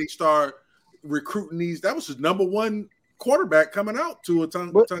Tua, and then they start recruiting these. That was his number one quarterback coming out, Tua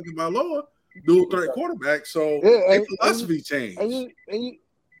Tagovailoa, dual threat quarterback. So their philosophy changed. And you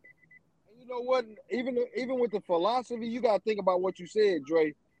know what? Even with the philosophy, you got to think about what you said,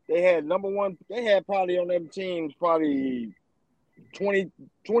 Dre. They had number one. They had probably on them teams probably 20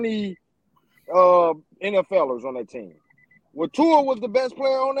 NFLers on that team. Well, Tua was the best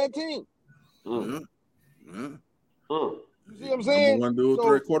player on that team. You see what I'm saying? Number one dual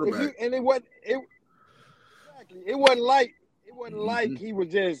threat quarterback. It wasn't like he was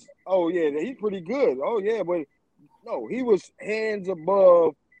just, he's pretty good. But no, he was hands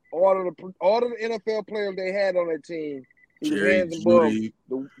above all of the NFL players they had on that team. He was hands above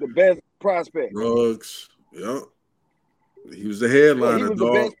the best prospect. Ruggs, he was the headliner. He was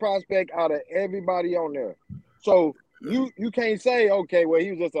the best prospect out of everybody on there. So you can't say, okay, well,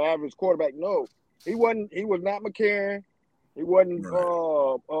 he was just an average quarterback. No, he wasn't. He was not McCarron. He wasn't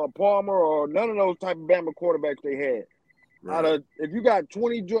Right. Palmer or none of those type of Bama quarterbacks they had. Right. If you got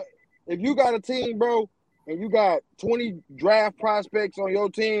if you got a team, bro, and you got 20 draft prospects on your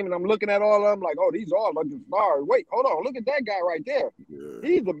team, and I'm looking at all of them like, oh, these all looking stars. Wait, hold on, look at that guy right there. Yeah.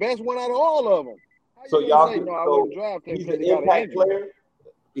 He's the best one out of all of them. How So you gonna y'all say can, no? I so wouldn't draft him he's because an he got an impact injury. player.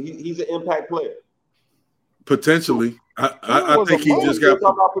 He's an impact player. Potentially. I was think a he bust. just We're got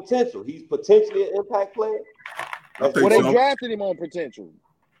talking about potential. He's potentially an impact player. I think Well, they so. drafted him on potential.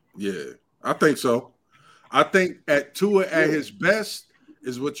 Yeah, I think so. I think at Tua at his best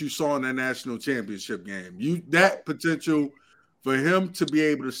is what you saw in that national championship game. That potential for him to be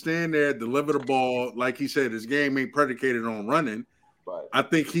able to stand there, deliver the ball, like he said, his game ain't predicated on running. Right. I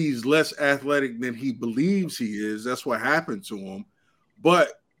think he's less athletic than he believes he is. That's what happened to him.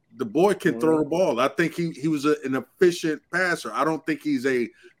 But the boy can throw the ball. I think he was an efficient passer. I don't think he's a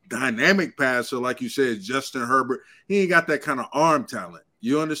dynamic passer, like you said, Justin Herbert. He ain't got that kind of arm talent.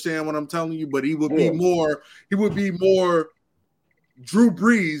 You understand what I'm telling you? But he would be more Drew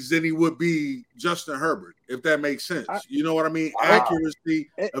Brees than he would be Justin Herbert, if that makes sense. You know what I mean? Accuracy,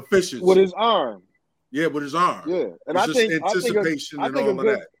 efficiency. With his arm. Yeah, with his arm. Yeah. And it's just anticipation and all of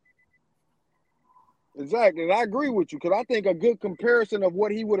that. Exactly. And I agree with you because I think a good comparison of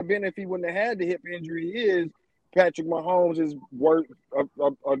what he would have been if he wouldn't have had the hip injury is Patrick Mahomes is worth a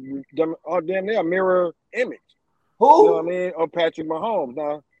damn near mirror image. Who? You know what I mean? Of Patrick Mahomes.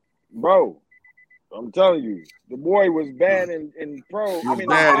 Now, bro, I'm telling you, the boy was bad in pro. He was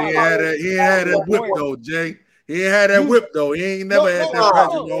bad. He ain't had that whip though, Jay. He ain't had that whip though. He ain't never had that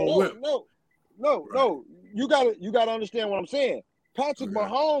Patrick Mahomes whip. No. You gotta understand what I'm saying. Patrick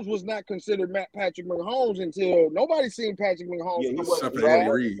Mahomes was not considered Patrick Mahomes until nobody seen Patrick Mahomes. Yeah, except for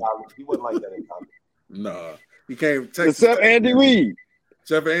Andy Reid. He wasn't like that in college. Nah, he came except Andy Reid.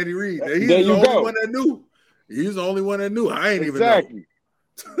 Except for Andy Reid. He's the only one that knew. He's the only one that knew. I ain't even know.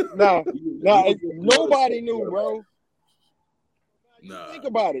 No, nobody knew, bro. Nah. Think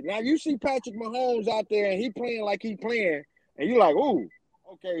about it. Now you see Patrick Mahomes out there and he playing like he playing, and you're like, ooh,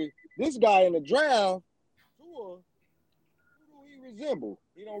 okay, this guy in the draft, who do he resemble?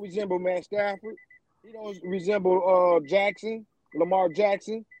 He don't resemble Matt Stafford. He don't resemble Lamar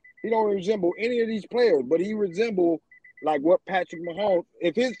Jackson. He don't resemble any of these players, but he resemble like what Patrick Mahomes.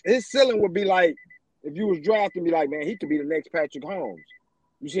 If his ceiling would be like, if you was drafting, be like, man, he could be the next Patrick Mahomes.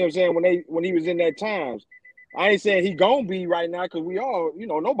 You see what I'm saying? When he was in that times, I ain't saying he gonna be right now because we all,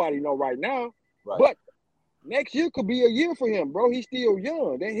 nobody know right now. Right. But next year could be a year for him, bro. He's still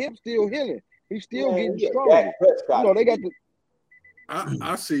young. That hip's still healing. He's still getting stronger. They got the.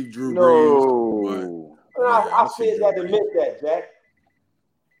 I see Drew Brees. I said that to admit that, Jack.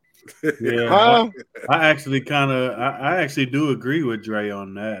 Yeah, I actually do agree with Dre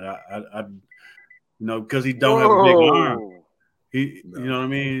on that. I because he don't have a big arm. You know what I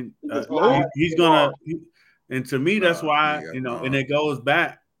mean? He's gonna, and to me, that's why and it goes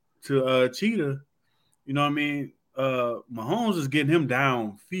back to Cheetah. You know what I mean? Mahomes is getting him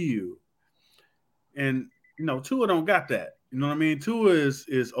downfield, and Tua don't got that. You know what I mean? Tua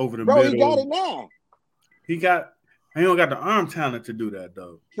is over the middle. He got it now. He don't got the arm talent to do that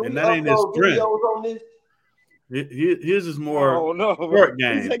though, and that ain't his strength. His is more short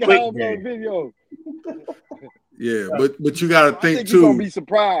game, quick game. Video. Yeah, but you got to think too. You're gonna be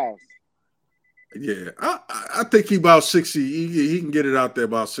surprised. Yeah, I think he about 60. He can get it out there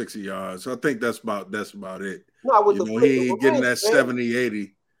about 60 yards. I think that's about it. He ain't getting that 70,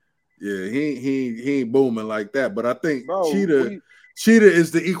 80. Yeah, he ain't booming like that. But I think Cheetah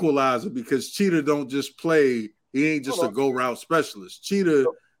is the equalizer because Cheetah don't just play. He ain't just a go route specialist. Cheetah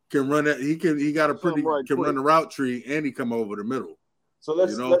can run it. He got a pretty can run the route tree and he come over the middle. So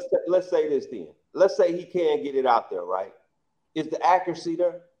let's say this then. Let's say he can get it out there, right? Is the accuracy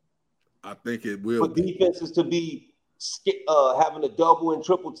there? I think it will. For defenses to be having a double and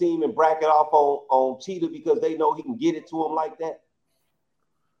triple team and bracket off on Cheetah because they know he can get it to him like that?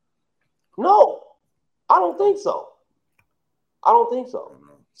 No, I don't think so.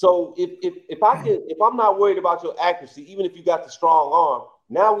 So if I'm not worried about your accuracy, even if you got the strong arm,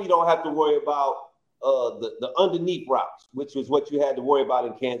 now we don't have to worry about the underneath routes, which was what you had to worry about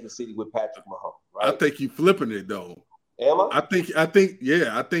in Kansas City with Patrick Mahomes. Right? I think you flipping it though. Am I? I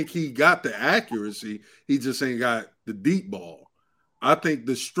think he got the accuracy. He just ain't got the deep ball. I think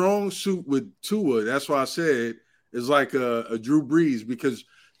the strong suit with Tua, that's why I said, is like a Drew Brees because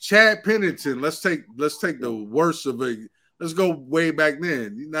Chad Pennington, let's take the worst of it. Let's go way back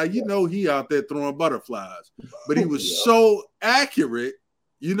then. Now, he out there throwing butterflies, but he was so accurate.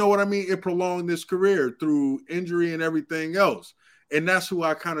 You know what I mean? It prolonged his career through injury and everything else. And that's who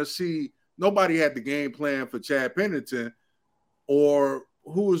I kind of see. Nobody had the game plan for Chad Pennington. or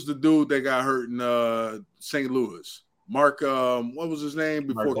who was the dude that got hurt in St. Louis? Mark, what was his name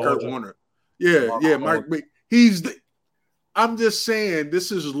before Kurt Warner? Yeah, Mark. I'm just saying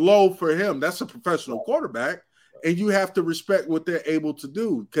this is low for him. That's a professional quarterback, and you have to respect what they're able to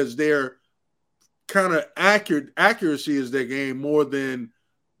do because they're kind of accuracy is their game more than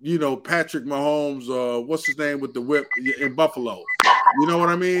Patrick Mahomes or what's his name with the whip in Buffalo. You know what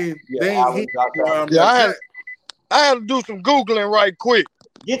I mean? I had to do some Googling right quick.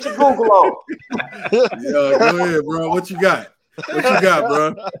 Get your Google on. Go ahead, bro. What you got?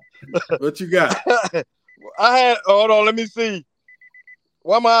 Bro? What you got? Hold on, let me see.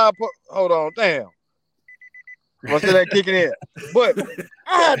 Hold on, damn. What's that kicking in? But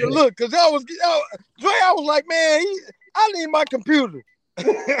I had to look because I was like, man, I need my computer.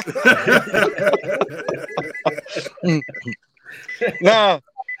 Now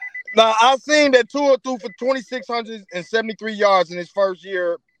I seen that Tua threw for 2,673 yards in his first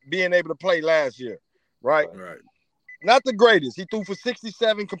year being able to play last year, right? Right. Not the greatest. He threw for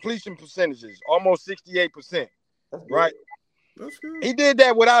 67 completion percentages, almost 68%. Right? That's good. He did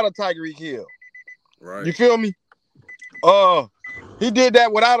that without a Tyreek Hill. Right. You feel me? He did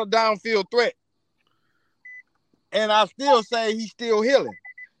that without a downfield threat. And I still say he's still healing.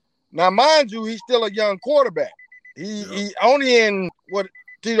 Now, mind you, he's still a young quarterback. He only in what,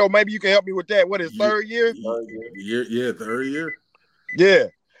 Tito, maybe you can help me with that. What, his third year? Third year. Yeah.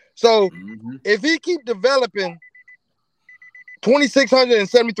 So if he keep developing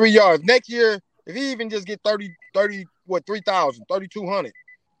 2,673 yards next year, if he even just get 3,000, 3,200,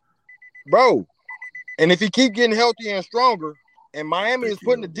 bro. And if he keep getting healthier and stronger, and Miami is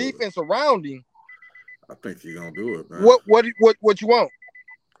putting the defense around him, I think you're gonna do it, man. What you want?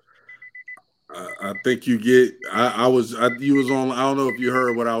 I think you get. You was on. I don't know if you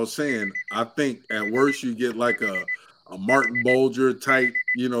heard what I was saying. I think at worst you get like a Martin Bolger type,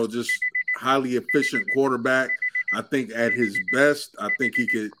 just highly efficient quarterback. I think at his best, I think he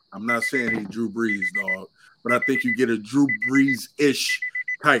could. I'm not saying he Drew Brees, dog, but I think you get a Drew Brees-ish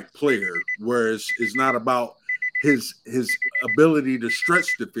type player, where it's not about his ability to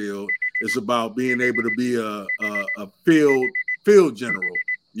stretch the field. It's about being able to be a field general.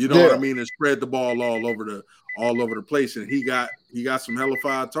 You know what I mean? And spread the ball all over the place. And he got some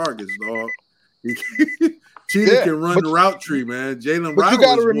hellified targets, dog. Cheetah can run the route tree, man. Jalen But Ryder, you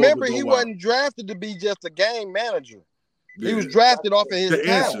got to remember, he wasn't drafted to be just a game manager. Yeah. He was drafted off of his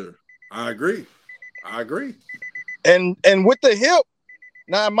talent. I agree. And with the hip,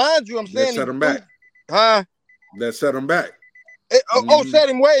 now mind you, I'm saying that set him back. Huh? That set him back. Set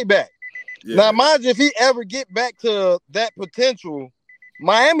him way back. Yeah. Now mind you, if he ever get back to that potential,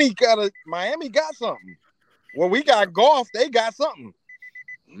 Miami got something. Well, we got golf. They got something.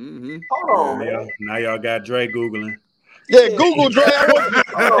 Hold on, man. Now y'all got Dre Googling. Yeah, Google Dre.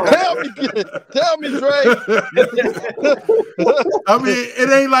 Tell me, Dre. I mean, it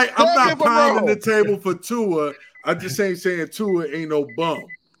ain't like I'm not pounding the table for Tua. I just ain't saying Tua ain't no bum.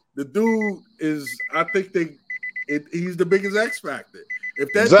 The dude is. I think he's the biggest X factor.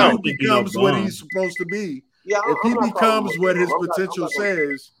 If that dude becomes what he's supposed to be, if he becomes what his potential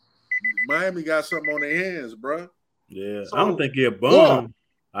says, Miami got something on their hands, bro. Yeah, I don't think he's a bum.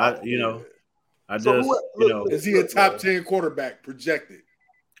 Is he a top 10 quarterback projected?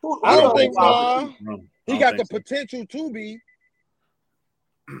 I don't think he got the potential to be.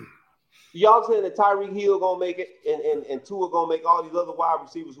 Y'all saying that Tyreek Hill gonna make it and Tua gonna make all these other wide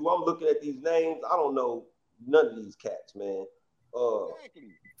receivers who I'm looking at these names. I don't know none of these cats, man.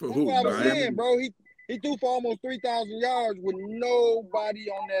 Exactly. That's what I was saying, bro. He threw for almost 3,000 yards with nobody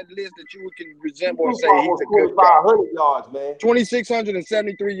on that list that you can resemble and say he's a good guy. 2,500 yards, man.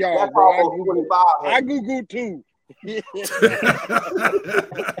 2,673 yards, that's bro. I Googled too. Yeah.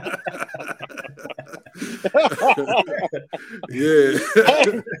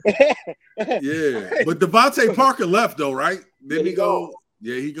 But Devontae Parker left though, right? Didn't he go?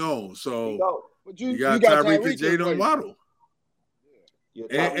 Yeah, he gone. So you got Tyreek and Jalen Waddle.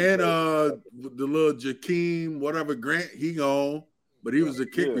 And the little Jakeem, whatever Grant, he gone, but he was a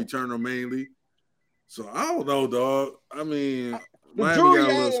kick returner mainly. So I don't know, dog. I mean, Miami got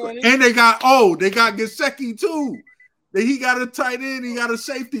a little and they got Gesicki too. He got a tight end, he got a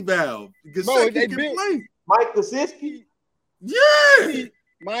safety valve. Gesicki can play. Mike Gesicki? Yeah.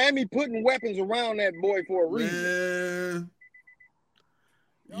 Miami putting weapons around that boy for a reason.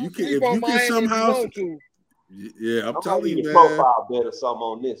 Man. If you can somehow. Yeah, I'm telling you, man. Profile better something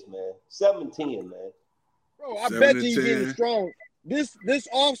on this, man. 7-10, man. Bro, I bet you he's getting strong. This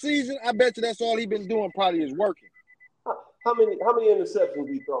off season, I bet you that's all he's been doing. Probably is working. How many interceptions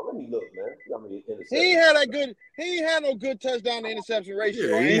he throw? Let me look, man. How many interceptions? He ain't had that good. He ain't had no good touchdown to interception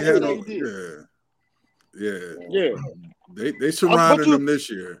ratio. Yeah, he had no. Yeah. They surrounded him this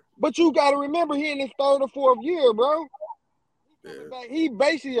year. But you got to remember, he in his third or fourth year, bro. Yeah. He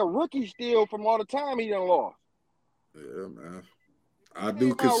basically a rookie still from all the time he done lost. Yeah, man. I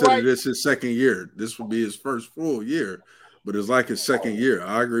do consider this his second year. This will be his first full year, but it's like his second year.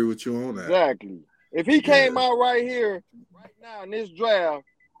 I agree with you on that. Exactly. If he came out right here, right now in this draft,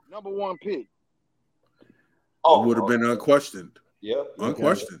 number 1 pick. It would have been unquestioned. Yeah.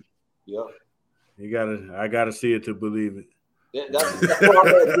 Unquestioned. Yeah. I gotta see it to believe it. Yeah, that's what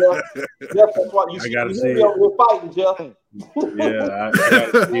I'm at, Jeff. Jeff, that's why you gotta see me over here fighting, Jeff. Yeah, I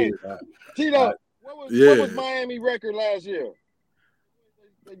gotta see it. Tito, what was Miami record last year?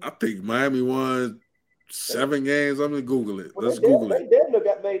 I think Miami won 7 games. I'm gonna Google it. Let's They Google it. They definitely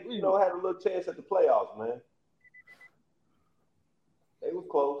got made, had a little chance at the playoffs, man. They were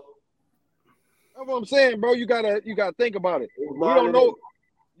close. That's what I'm saying, bro. You gotta think about it. You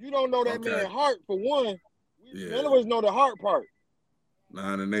don't know that man's heart for one. None of us know the heart part.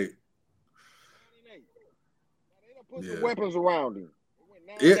 9-8. They don't put some weapons around him.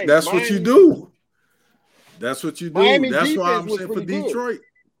 Yeah, that's what you do. That's what you do. Miami That's why I'm defense was saying for pretty good. Detroit.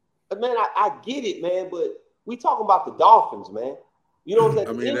 Man, I get it, man, but we talking about the Dolphins, man. You know what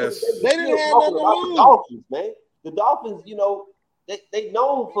I'm saying? They didn't have nothing to lose. The Dolphins, man. The Dolphins, they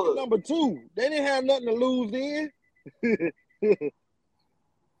known for number 2. They didn't have nothing to lose then.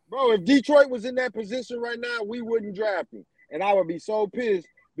 Bro, if Detroit was in that position right now, we wouldn't draft him. And I would be so pissed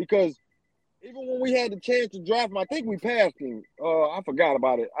because even when we had the chance to draft him, I think we passed him. I forgot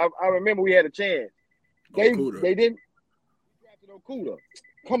about it. I remember we had a chance. They didn't drafted Okudah.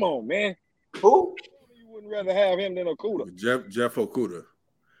 Come on, man. Who? You wouldn't rather have him than Okudah. Jeff Okudah.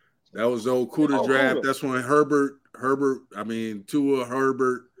 That was the Okudah draft. That's when Tua,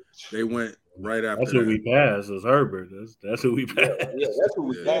 Herbert, they went right after That's who we passed. Was Herbert. That's who we passed. Yeah, that's who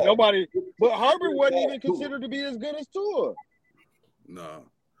we passed. Nobody, but Herbert wasn't even considered to be as good as Tua. No.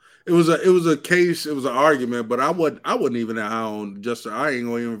 It was a case, it was an argument, but I wasn't even high on Justin. I ain't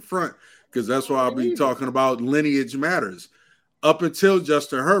going even front because that's why I'll be talking about lineage matters. Up until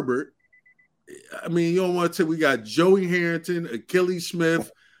Justin Herbert, I mean, you don't want to say we got Joey Harrington, Achilles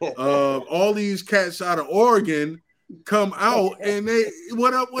Smith, all these cats out of Oregon come out and they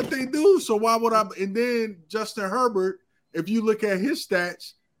what they do. So why would I? And then Justin Herbert, if you look at his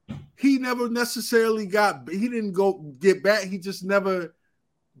stats, he never necessarily he didn't go get back. He just never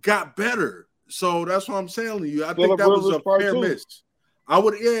got better. So that's what I'm saying to you. I think that was a fair miss.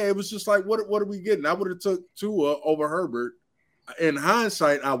 It was just like, what are we getting? I would have took Tua over Herbert. In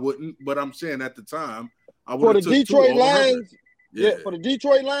hindsight, I wouldn't, but I'm saying at the time, I would have took Detroit Lions. Yeah, for the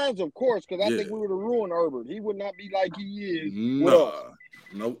Detroit Lions, of course, because I think we would have ruined Herbert. He would not be like he is with us.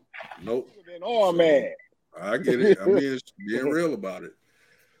 Nope. Man. I get it. I'm being real about it.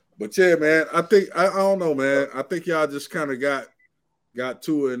 But yeah, man, I don't know, man. I think y'all just kind of got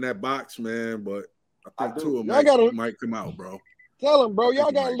Tua in that box, man. But I think Tua might come out, bro. Tell him, bro.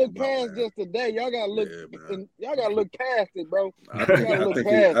 Y'all gotta look past just today. Y'all gotta look. Y'all gotta look past it, bro. I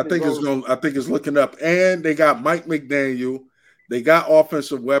think it's looking up. And they got Mike McDaniel. They got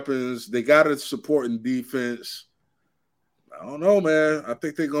offensive weapons. They got a supporting defense. I don't know, man. I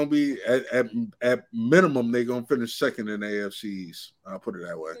think they're gonna be at minimum. They're gonna finish second in the AFCs. I'll put it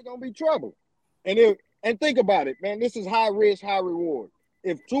that way. They're gonna be trouble. And think about it, man. This is high risk, high reward.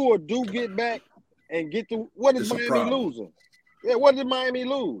 If Tua do get back and get through, what is Miami losing? Yeah, what did Miami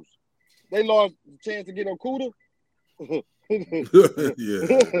lose? They lost the chance to get Okudah.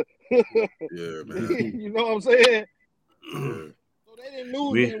 Yeah, man. You know what I'm saying? So they didn't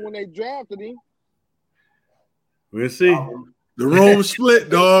lose him when they drafted him. We'll see. The room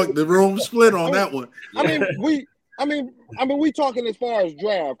split, dog. The room split on that one. I mean, we talking as far as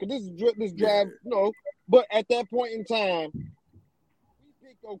draft because this draft, But at that point in time, we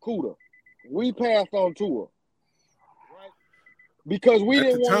picked Okudah. We passed on Tua. Because we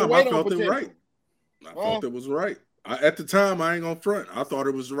didn't want to wait on potential. I thought it was right. At the time, I ain't gonna front. I thought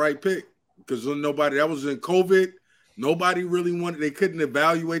it was the right pick because that was in COVID. Nobody really wanted. They couldn't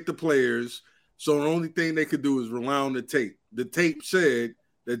evaluate the players, so the only thing they could do is rely on the tape. The tape said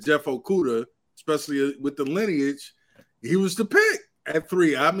that Jeff Okudah, especially with the lineage, he was the pick at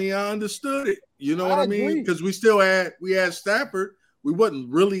 3. I mean, I understood it. You know what I mean? Because we had Stafford. We wasn't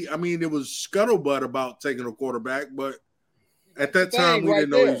really. I mean, it was scuttlebutt about taking a quarterback, but at that time, we didn't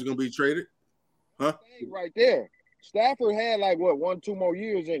know he was going to be traded. Huh? Right there. Stafford had 1-2 more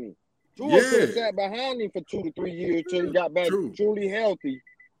years in him. Tua could have sat behind him for 2 to 3 years till he got back truly healthy.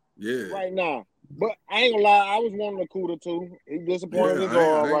 right now. But I ain't gonna lie, I was wanting a Cuda too. He disappointed his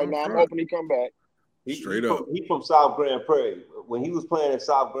arm right now. I'm hoping he come back. Straight up. He from South Grand Prairie. When he was playing in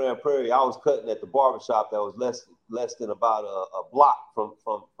South Grand Prairie, I was cutting at the barbershop that was less than about a block from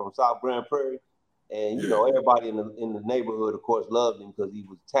South Grand Prairie. And you know, everybody in the neighborhood, of course, loved him because he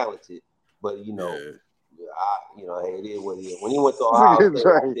was talented. But you know, hey, it is what it is. When he went to Ohio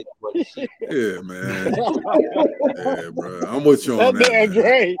State, yeah, man. Yeah, bro. I'm with you on that. Damn,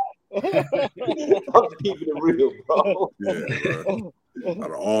 Dre. I'm keeping it real, bro. Yeah, bro.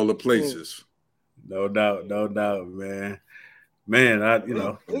 Out of all the places. No doubt, man. Man,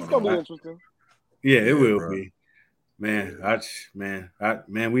 it's gonna be interesting. Yeah, it will be. Man,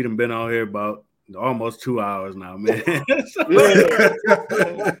 we done been on here about almost 2 hours now, man. I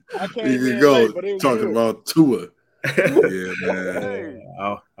can't you go talking about Tua. Yeah, man.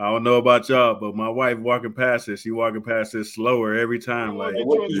 I don't know about y'all, but my wife walking past this, she walking past this slower every time. Like,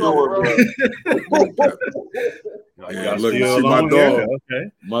 look, see my dog.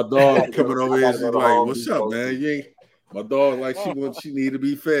 Okay. My dog coming over here. She's like, "What's up, man? You ain't." My dog like she need to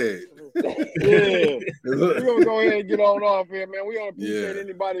be fed. Yeah, we're gonna go ahead and get on off here, man. We don't appreciate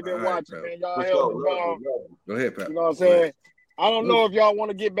anybody been watching, man. Y'all held the bomb. Go ahead, Pat. You know what I'm saying? I don't know if y'all want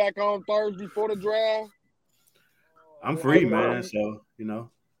to get back on Thursday for the draft. I'm free, man. So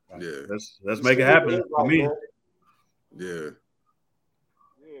let's make it happen for me. Yeah.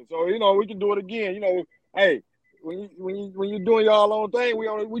 So we can do it again. Hey, when you doing y'all own thing, we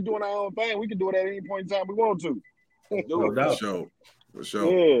doing our own thing. We can do it at any point in time we want to. No doubt. For sure.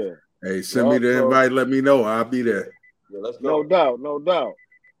 Yeah. Hey, send me the invite. Let me know. I'll be there. Yeah, let's go. No doubt.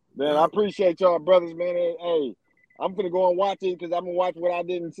 Man, I appreciate y'all, brothers, man. Hey, I'm gonna go and watch it because I'm gonna watch what I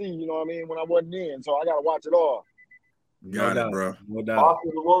didn't see. You know what I mean? When I wasn't in, so I gotta watch it all. Got it, bro. No doubt.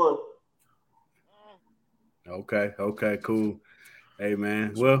 One. Okay, cool. Hey,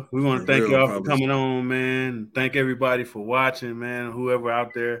 man. Well, we want to thank y'all for coming on, man. Thank everybody for watching, man. Whoever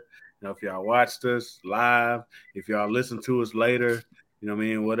out there, if y'all watched us live, if y'all listen to us later,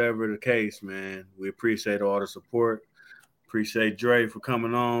 whatever the case, man, we appreciate all the support. Appreciate Dre for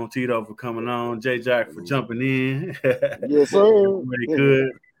coming on, Tito for coming on, J Jack for jumping in. Yes, sir. Pretty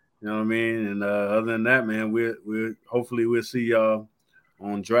good. You know what I mean? And other than that, man, we'll hopefully we'll see y'all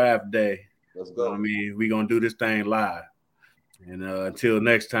on draft day. Let's go. You know what I mean? We're gonna do this thing live. And until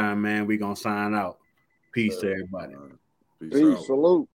next time, man, we're gonna sign out. Peace to everybody. Peace. Salute.